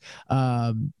 minutes,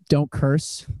 don't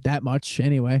curse that much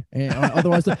anyway.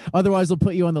 Otherwise they'll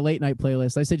put you on the late night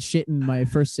playlist. I said shit in my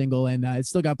first single, and it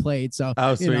still got played. So,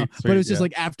 sweet, but it was just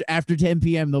like after 10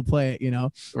 p.m. they'll play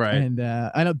it, Right. And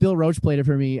I know Bill Roach played it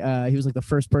for me. He was like the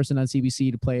first person on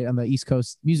CBC to play it on the East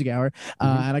Coast Music Hour.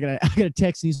 And I got a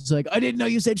text, and he's like, I didn't know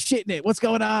you said shit in it. What's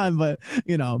going on? But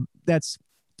that's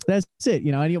it.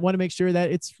 And you want to make sure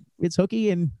that it's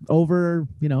hooky and over,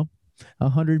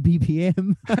 100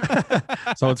 BPM.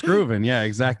 So it's grooving. Yeah,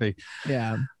 exactly.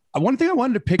 Yeah. One thing I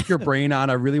wanted to pick your brain on,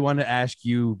 I really wanted to ask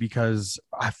you, because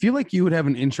I feel like you would have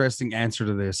an interesting answer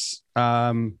to this.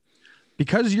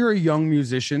 Because you're a young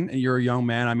musician and you're a young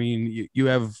man. I mean, you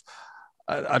have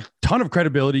a ton of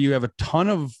credibility. You have a ton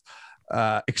of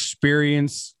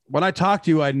experience. When I talk to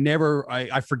you,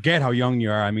 I forget how young you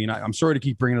are. I mean, I'm sorry to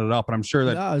keep bringing it up, but I'm sure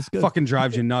that fucking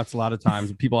drives you nuts a lot of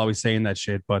times. People always saying that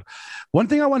shit. But one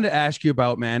thing I wanted to ask you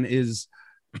about, man, is,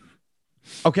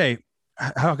 okay,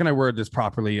 how can I word this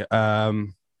properly?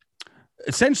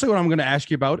 Essentially what I'm going to ask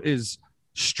you about is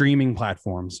streaming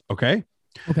platforms. Okay.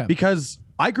 Because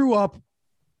I grew up,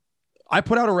 I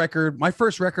put out a record. My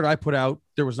first record I put out,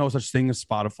 there was no such thing as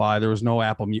Spotify. There was no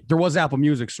Apple. There was Apple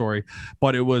Music, sorry,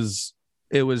 but it was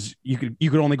it was you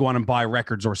could only go on and buy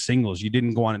records or singles. You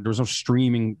didn't go on. There was no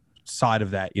streaming side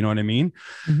of that. You know what I mean?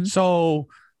 Mm-hmm. So,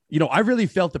 I really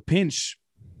felt the pinch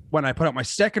when I put out my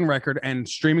second record, and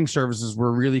streaming services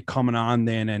were really coming on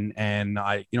then. And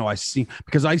I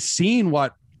seen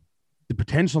what the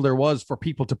potential there was for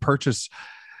people to purchase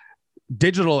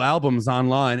digital albums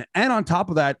online. And on top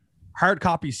of that, hard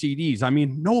copy CDs. I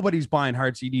mean, nobody's buying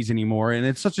hard CDs anymore. And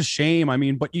it's such a shame. I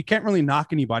mean, but you can't really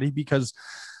knock anybody, because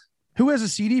who has a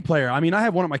CD player? I mean, I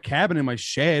have one at my cabin in my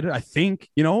shed, I think,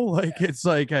 it's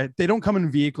like they don't come in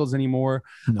vehicles anymore.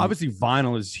 No. Obviously,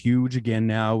 vinyl is huge again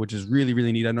now, which is really,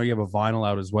 really neat. I know you have a vinyl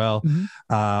out as well.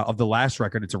 Mm-hmm. Of the last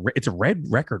record. It's a red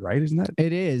record, right? Isn't that?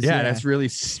 It is. Yeah. That's really,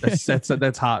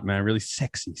 that's hot, man. Really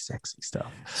sexy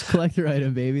stuff. It's a collector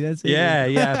item, baby. That's it.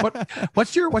 Yeah. But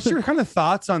what's your kind of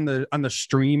thoughts on the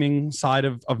streaming side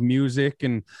of music?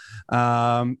 And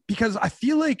because I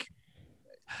feel like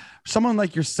someone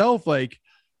like yourself, like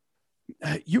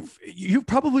you've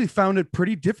probably found it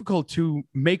pretty difficult to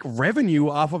make revenue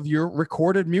off of your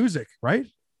recorded music, right?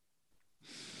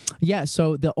 Yeah.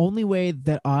 So the only way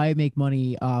that I make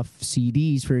money off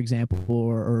CDs, for example,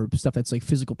 or stuff that's like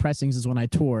physical pressings, is when I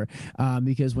tour.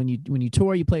 Because when you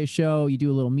tour, you play a show, you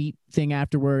do a little meet thing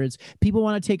afterwards. People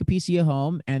want to take a piece of you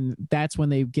home, and that's when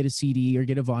they get a CD or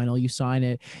get a vinyl. You sign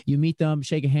it, you meet them,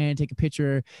 shake a hand, take a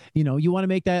picture. You want to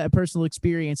make that a personal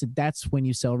experience, and that's when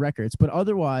you sell records. But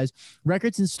otherwise,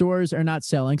 records in stores are not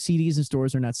selling. CDs in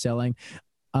stores are not selling.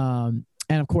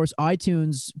 And of course,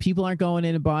 iTunes, people aren't going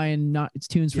in and buying it's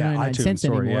tunes for 99 cents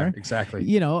anymore. Yeah, exactly.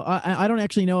 I don't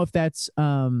actually know if that's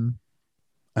an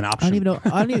option. I don't even know.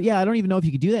 I don't even know if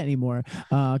you could do that anymore.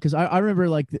 Because I remember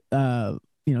having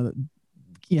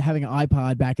an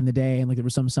iPod back in the day, and like there were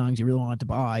some songs you really wanted to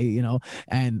buy,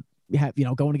 and you have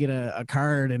going to get a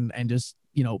card and just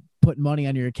putting money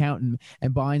on your account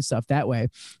and buying stuff that way.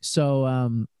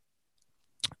 So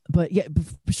but yeah,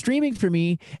 streaming for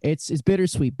me, it's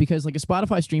bittersweet, because like a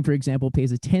Spotify stream, for example,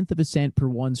 pays 1/10 of a cent per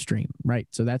one stream, right?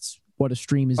 So that's what a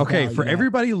stream is. Okay, for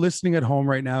everybody listening at home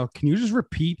right now, can you just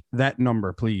repeat that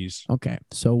number, please? Okay,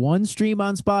 so one stream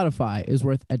on Spotify is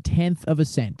worth 1/10 of a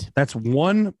cent. That's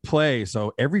one play.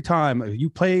 So every time you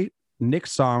play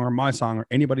Nick's song or my song or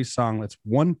anybody's song, that's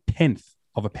 1/10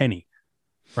 of a penny,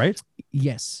 right?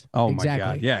 Yes. Oh exactly.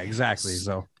 My God. Yeah, exactly.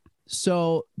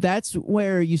 So that's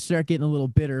where you start getting a little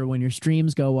bitter, when your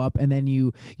streams go up, and then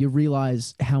you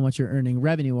realize how much you're earning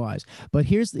revenue wise. But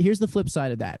here's the flip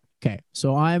side of that. Okay,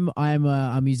 so I'm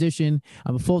a musician.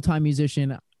 I'm a full-time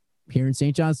musician here in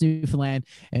St. John's, Newfoundland,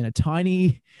 in a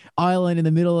tiny island in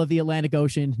the middle of the Atlantic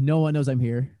Ocean. No one knows I'm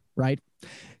here, right?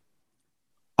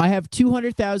 I have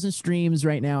 200,000 streams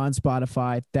right now on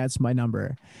Spotify. That's my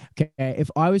number. Okay.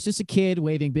 If I was just a kid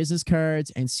waving business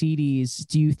cards and CDs,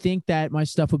 do you think that my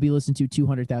stuff would be listened to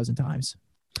 200,000 times?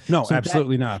 No, so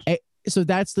absolutely not. So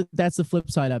that's the flip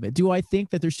side of it. Do I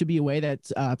think that there should be a way that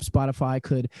Spotify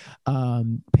could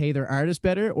pay their artists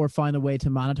better, or find a way to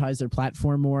monetize their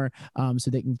platform more, so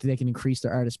they can increase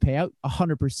their artist payout?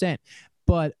 100%.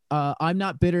 But I'm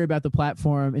not bitter about the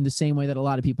platform in the same way that a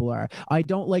lot of people are. I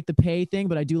don't like the pay thing,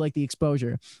 but I do like the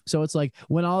exposure. So it's like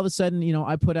when all of a sudden,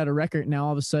 I put out a record, now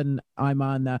all of a sudden I'm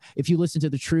on, if you listen to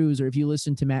the Trues, or if you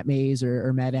listen to Matt Mays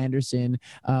or Matt Anderson,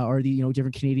 or the,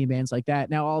 different Canadian bands like that,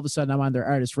 now all of a sudden I'm on their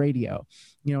artist radio.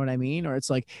 You know what I mean? Or it's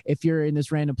like, if you're in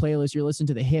this random playlist, you're listening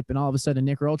to the hip, and all of a sudden a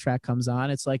Nick Earle track comes on.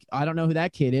 It's like, I don't know who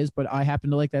that kid is, but I happen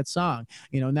to like that song.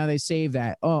 Now they save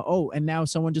that. Oh, and now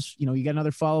someone just, you got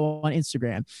another follow on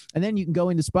Instagram, and then you can go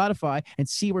into Spotify and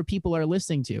see where people are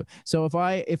listening to. So if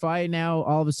I now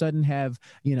all of a sudden have,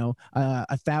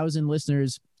 1,000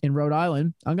 listeners in Rhode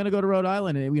Island, I'm going to go to Rhode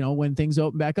Island, and, when things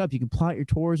open back up, you can plot your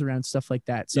tours around stuff like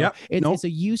that. So it's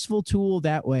a useful tool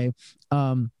that way.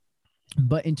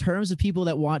 But in terms of people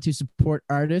that want to support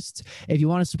artists, if you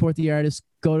want to support the artists,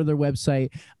 go to their website,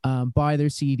 buy their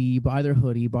CD, buy their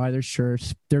hoodie, buy their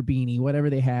shirt, their beanie, whatever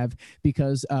they have,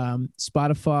 because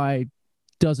Spotify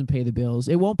doesn't pay the bills.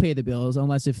 It won't pay the bills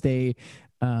unless if they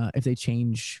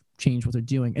change what they're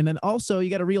doing. And then also you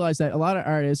got to realize that a lot of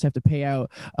artists have to pay out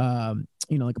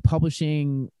like a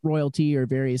publishing royalty or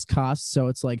various costs. So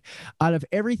it's like, out of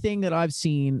everything that I've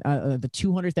seen, the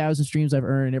 200,000 streams I've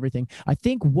earned and everything, I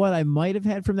think what I might have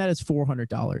had from that is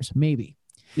 $400 maybe.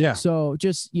 Yeah. So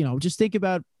just think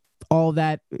about all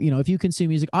that, if you consume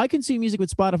music, I consume music with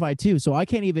Spotify too. So I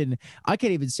can't even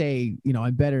say,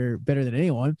 I'm better than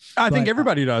anyone. I think But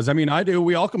everybody does. I mean, I do.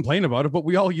 We all complain about it, but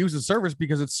we all use the service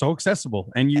because it's so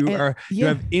accessible, and you yeah,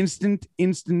 have instant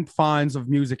finds of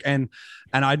music, and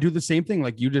I do the same thing.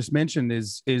 Like you just mentioned,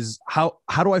 is how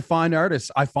do I find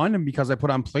artists? I find them because I put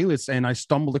on playlists and I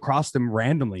stumbled across them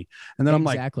randomly, and then I'm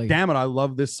like, exactly. damn it, I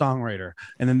love this songwriter,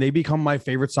 and then they become my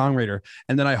favorite songwriter,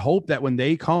 and then I hope that when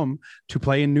they come to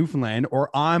play in Newfoundland or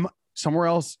I'm somewhere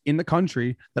else in the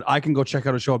country, that I can go check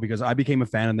out a show because I became a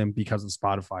fan of them because of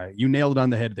Spotify. You nailed it on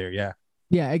the head there. Yeah.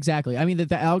 Yeah, exactly. I mean,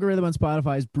 the algorithm on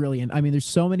Spotify is brilliant. I mean, there's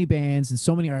so many bands and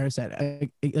so many artists that,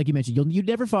 like you mentioned, you'd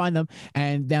never find them,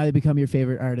 and now they become your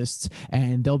favorite artists,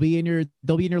 and they'll be in your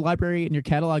library and your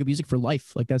catalog of music for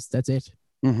life. Like that's it.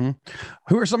 Mm-hmm.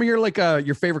 Who are some of your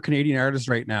your favorite Canadian artists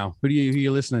right now? Who are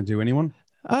you listening to? Anyone?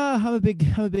 I'm a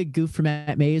big goof for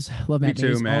Matt Mays. Love Matt Me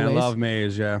too, Mays, man. always. Love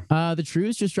Mays. Yeah. The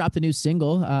Trues just dropped a new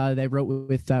single. They wrote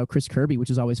with Chris Kirby,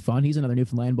 which is always fun. He's another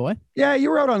Newfoundland boy. Yeah,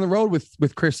 you were out on the road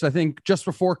with Chris, I think, just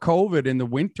before COVID in the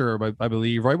winter, I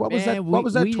believe, right? What was that? What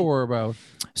was that tour about?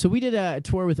 So we did a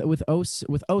tour with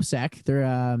OSAC.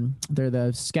 They're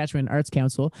the Saskatchewan Arts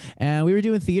Council, and we were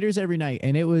doing theaters every night,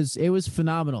 and it was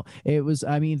phenomenal. It was,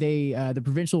 I mean, they the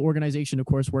provincial organization, of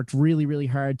course, worked really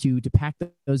hard to pack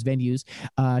those venues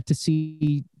to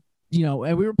see.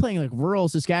 And we were playing like rural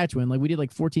Saskatchewan, like we did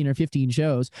like 14 or 15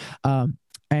 shows,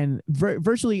 and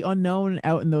virtually unknown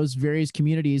out in those various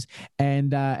communities,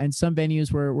 and some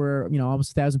venues were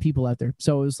almost 1,000 people out there.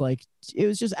 So it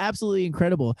was just absolutely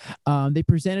incredible. They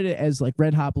presented it as like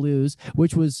Red Hot Blues,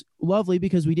 which was lovely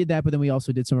because we did that, but then we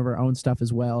also did some of our own stuff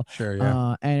as well. Sure,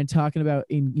 yeah. And talking about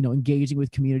engaging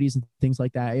with communities and things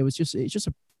like that. It's just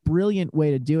a brilliant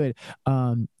way to do it.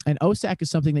 And OSAC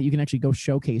is something that you can actually go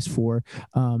showcase for.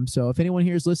 So if anyone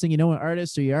here is listening, an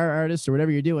artist or you are artist or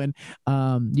whatever you're doing,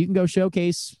 you can go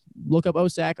showcase, look up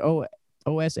OSAC,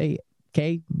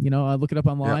 OSAK, look it up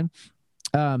online.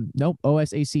 Yep. Nope,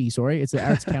 OSAC, sorry, it's the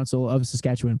Arts Council of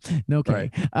Saskatchewan. No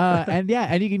kidding. Right.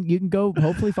 And you can go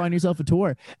hopefully find yourself a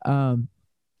tour.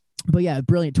 But yeah,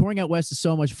 brilliant. Touring out west is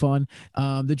so much fun.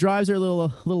 The drives are a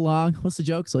little long. What's the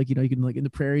joke? So you can like in the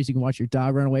prairies, you can watch your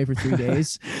dog run away for 3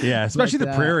 days. Yeah, especially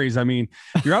the prairies. I mean,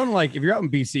 if you're out in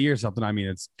BC or something, I mean,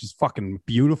 it's just fucking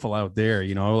beautiful out there.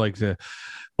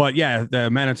 But yeah,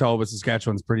 the Manitoba,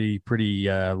 Saskatchewan's pretty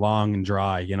long and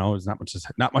dry. There's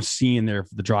not much seeing there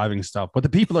for the driving stuff. But the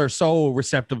people are so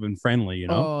receptive and friendly.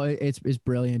 Oh, it's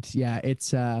brilliant. Yeah,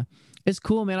 it's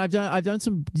cool, man. I've done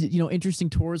some interesting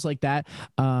tours like that.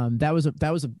 That was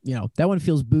that one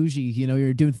feels bougie.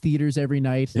 You're doing theaters every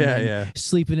night. Yeah.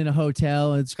 Sleeping in a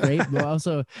hotel. It's great. But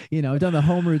also, I've done the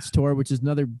Home Roots tour, which is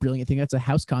another brilliant thing. That's a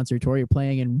house concert tour. You're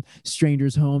playing in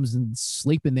strangers' homes and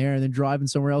sleeping there, and then driving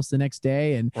somewhere else the next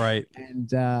day. And right.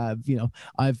 And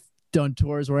I've done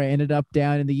tours where I ended up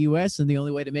down in the US, and the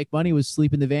only way to make money was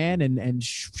sleep in the van and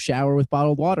shower with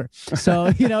bottled water.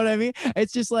 So you know what I mean?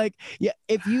 It's just like, yeah,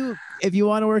 if you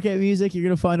want to work at music, you're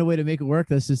gonna find a way to make it work.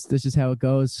 That's just how it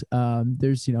goes.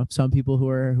 There's some people who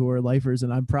are lifers,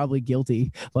 and I'm probably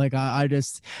guilty. Like I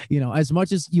just as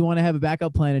much as you want to have a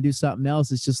backup plan and do something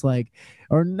else, it's just like,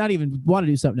 or not even want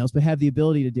to do something else, but have the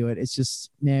ability to do it. It's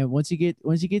just, man, once you get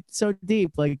so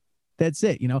deep, like that's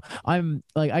it. I'm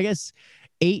like, I guess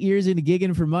 8 years into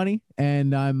gigging for money,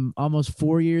 and I'm almost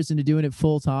 4 years into doing it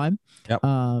full time. Yep.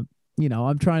 I'm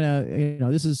trying to,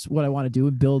 this is what I want to do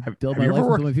and build my life and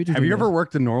build my future. Have you ever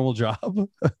worked a normal job?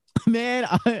 Man,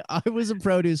 I was a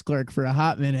produce clerk for a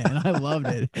hot minute, and I loved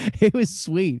it. It was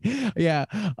sweet. Yeah.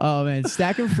 Oh man,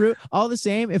 stacking fruit, all the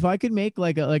same. If I could make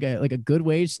like a good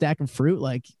wage stacking fruit,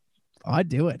 like I'd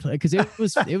do it. Like, cause it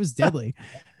was deadly.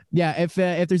 Yeah, if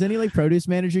there's any like produce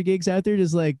manager gigs out there,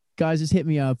 just like, guys, just hit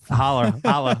me up.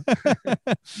 Holla.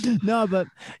 No, but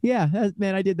yeah,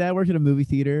 man, I did that. I worked at a movie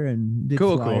theater and did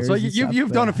cool. So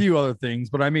you've done a few other things,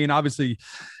 but I mean, obviously,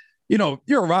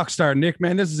 you're a rock star, Nick,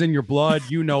 man. This is in your blood.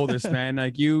 This, man.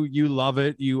 Like you love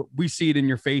it. We see it in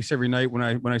your face every night when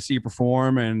I see you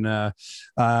perform, and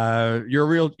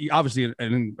you're obviously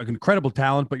an incredible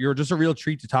talent, but you're just a real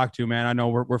treat to talk to, man. I know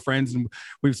we're friends and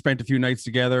we've spent a few nights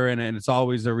together, and it's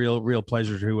always a real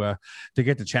pleasure to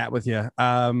get to chat with you.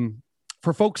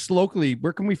 For folks locally,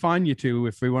 where can we find you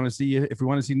if we want to see you? If we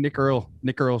want to see Nick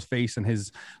Earle's face and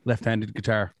his left-handed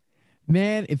guitar.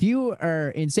 Man, if you are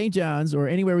in St. John's or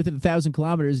anywhere within 1,000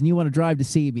 kilometers and you want to drive to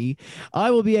see me, I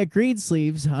will be at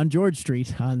Greensleeves on George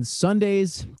Street on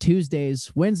Sundays,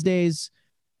 Tuesdays, Wednesdays,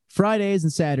 Fridays,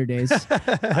 and Saturdays.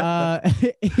 But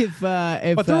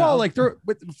they're all like they're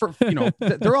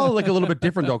all like a little bit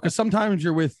different though, because sometimes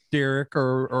you're with Derek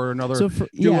or another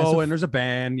duo, and there's a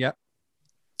band. Yep.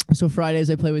 So Fridays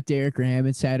I play with Derek Graham,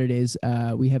 and Saturdays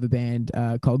we have a band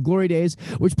called Glory Days,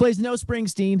 which plays no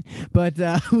Springsteen, but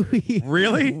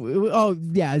Really? Oh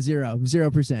yeah,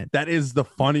 0%. That is the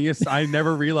funniest. I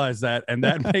never realized that, and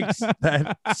that makes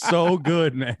that so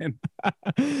good, man.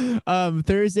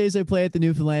 Thursdays I play at the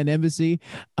Newfoundland Embassy.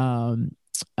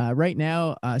 Right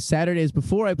now, Saturdays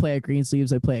before I play at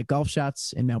Greensleeves, I play at Golf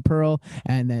Shots in Mount Pearl,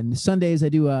 and then Sundays I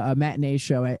do a matinee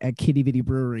show at Kitty Vitty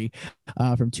Brewery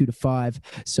from 2 to 5.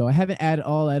 So I haven't added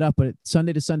all that up, but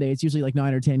Sunday to Sunday it's usually like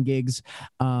 9 or 10 gigs.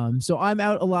 So I'm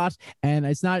out a lot, and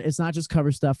it's not just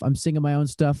cover stuff. I'm singing my own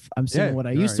stuff. I'm singing what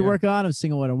I used to work on. I'm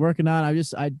singing what I'm working on.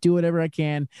 I do whatever I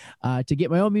can to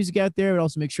get my own music out there, but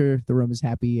also make sure the room is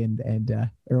happy and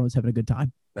everyone's having a good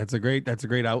time. That's a great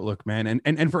outlook, man.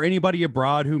 And for anybody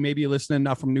abroad who may be listening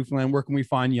now from Newfoundland, where can we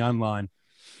find you online?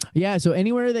 Yeah, so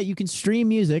anywhere that you can stream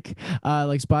music,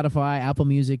 like Spotify, Apple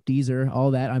Music, Deezer,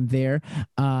 all that, I'm there.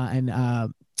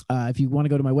 If you want to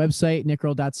go to my website,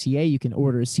 nickearle.ca, you can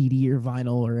order a CD or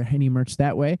vinyl or any merch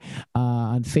that way.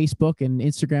 On Facebook and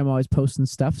Instagram, I'm always posting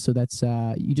stuff. So that's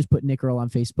you just put Nick Earle on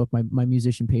Facebook. My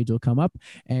musician page will come up,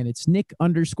 and it's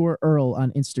Nick_Earle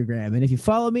on Instagram. And if you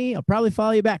follow me, I'll probably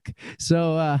follow you back.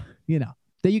 So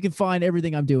that you can find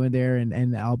everything I'm doing there,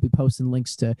 and I'll be posting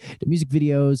links to music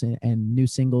videos and new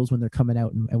singles when they're coming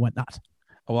out and whatnot.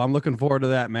 Well, I'm looking forward to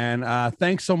that, man.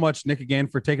 Thanks so much, Nick, again,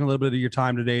 for taking a little bit of your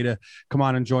time today to come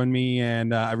on and join me,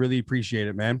 and I really appreciate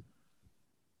it, man.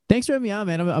 Thanks for having me on,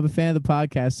 man. I'm a fan of the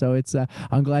podcast, so it's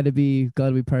I'm glad to be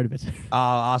part of it.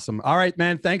 Awesome. All right,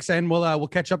 man. Thanks, and we'll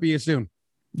catch up with you soon.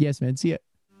 Yes, man. See ya.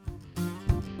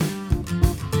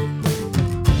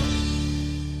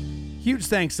 Huge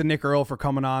thanks to Nick Earle for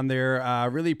coming on there.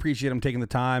 Really appreciate him taking the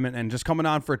time and just coming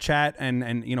on for a chat and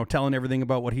telling everything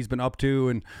about what he's been up to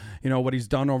and what he's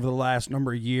done over the last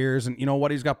number of years and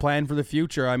what he's got planned for the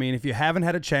future. I mean, if you haven't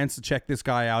had a chance to check this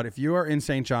guy out, if you are in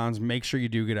St. John's, make sure you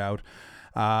do get out.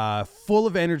 Full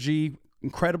of energy,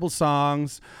 incredible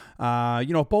songs.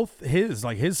 Both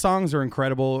his songs are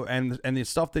incredible, and the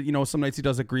stuff that some nights he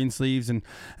does at Greensleeves and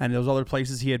those other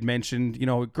places he had mentioned.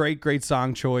 Great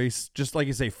song choice. Just like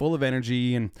you say, full of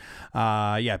energy, and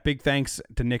big thanks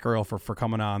to Nick Earle for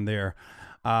coming on there.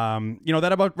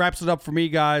 That about wraps it up for me,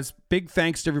 guys. Big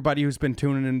thanks to everybody who's been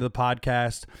tuning into the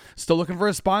podcast. Still looking for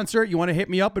a sponsor? You want to hit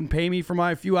me up and pay me for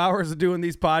my few hours of doing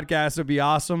these podcasts? It'd be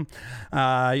awesome.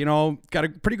 Got a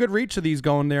pretty good reach of these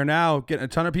going there now. Getting a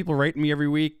ton of people rating me every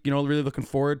week. Really looking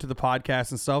forward to the podcast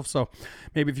and stuff. So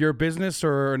maybe if you're a business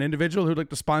or an individual who'd like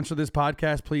to sponsor this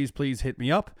podcast, please hit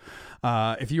me up.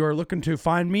 If you are looking to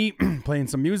find me playing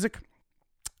some music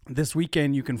this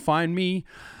weekend, you can find me.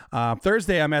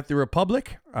 Thursday, I'm at the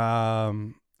Republic at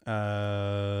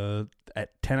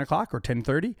 10 o'clock or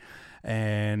 10:30.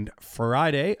 And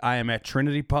Friday, I am at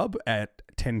Trinity Pub at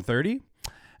 10:30.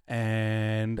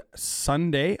 And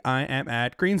Sunday, I am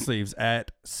at Greensleeves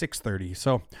at 6:30.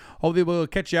 So hopefully we'll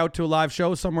catch you out to a live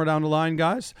show somewhere down the line,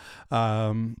 guys.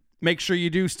 Make sure you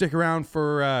do stick around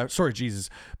for...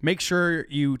 Make sure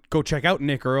you go check out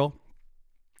Nick Earle.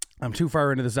 I'm too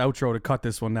far into this outro to cut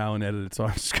this one now and edit it, so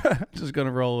I'm just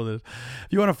gonna roll with it. If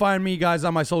you want to find me, guys,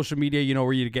 on my social media, you know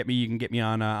where you get me. You can get me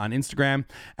on Instagram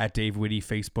at Dave Whitty,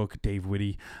 Facebook Dave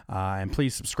Whitty, and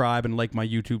please subscribe and like my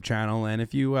YouTube channel. And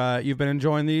if you've been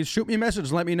enjoying these, shoot me a message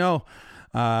and let me know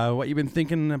what you've been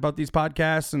thinking about these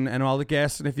podcasts and all the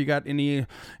guests. And if you got any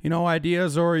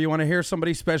ideas or you want to hear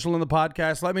somebody special in the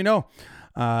podcast, let me know.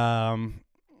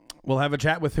 We'll have a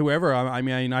chat with whoever. I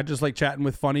mean, I just like chatting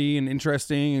with funny and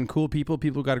interesting and cool people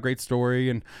who got a great story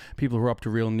and people who are up to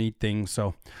real neat things.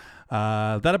 So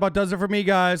that about does it for me,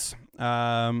 guys.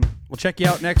 We'll check you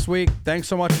out next week. Thanks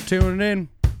so much for tuning in.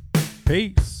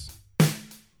 Peace.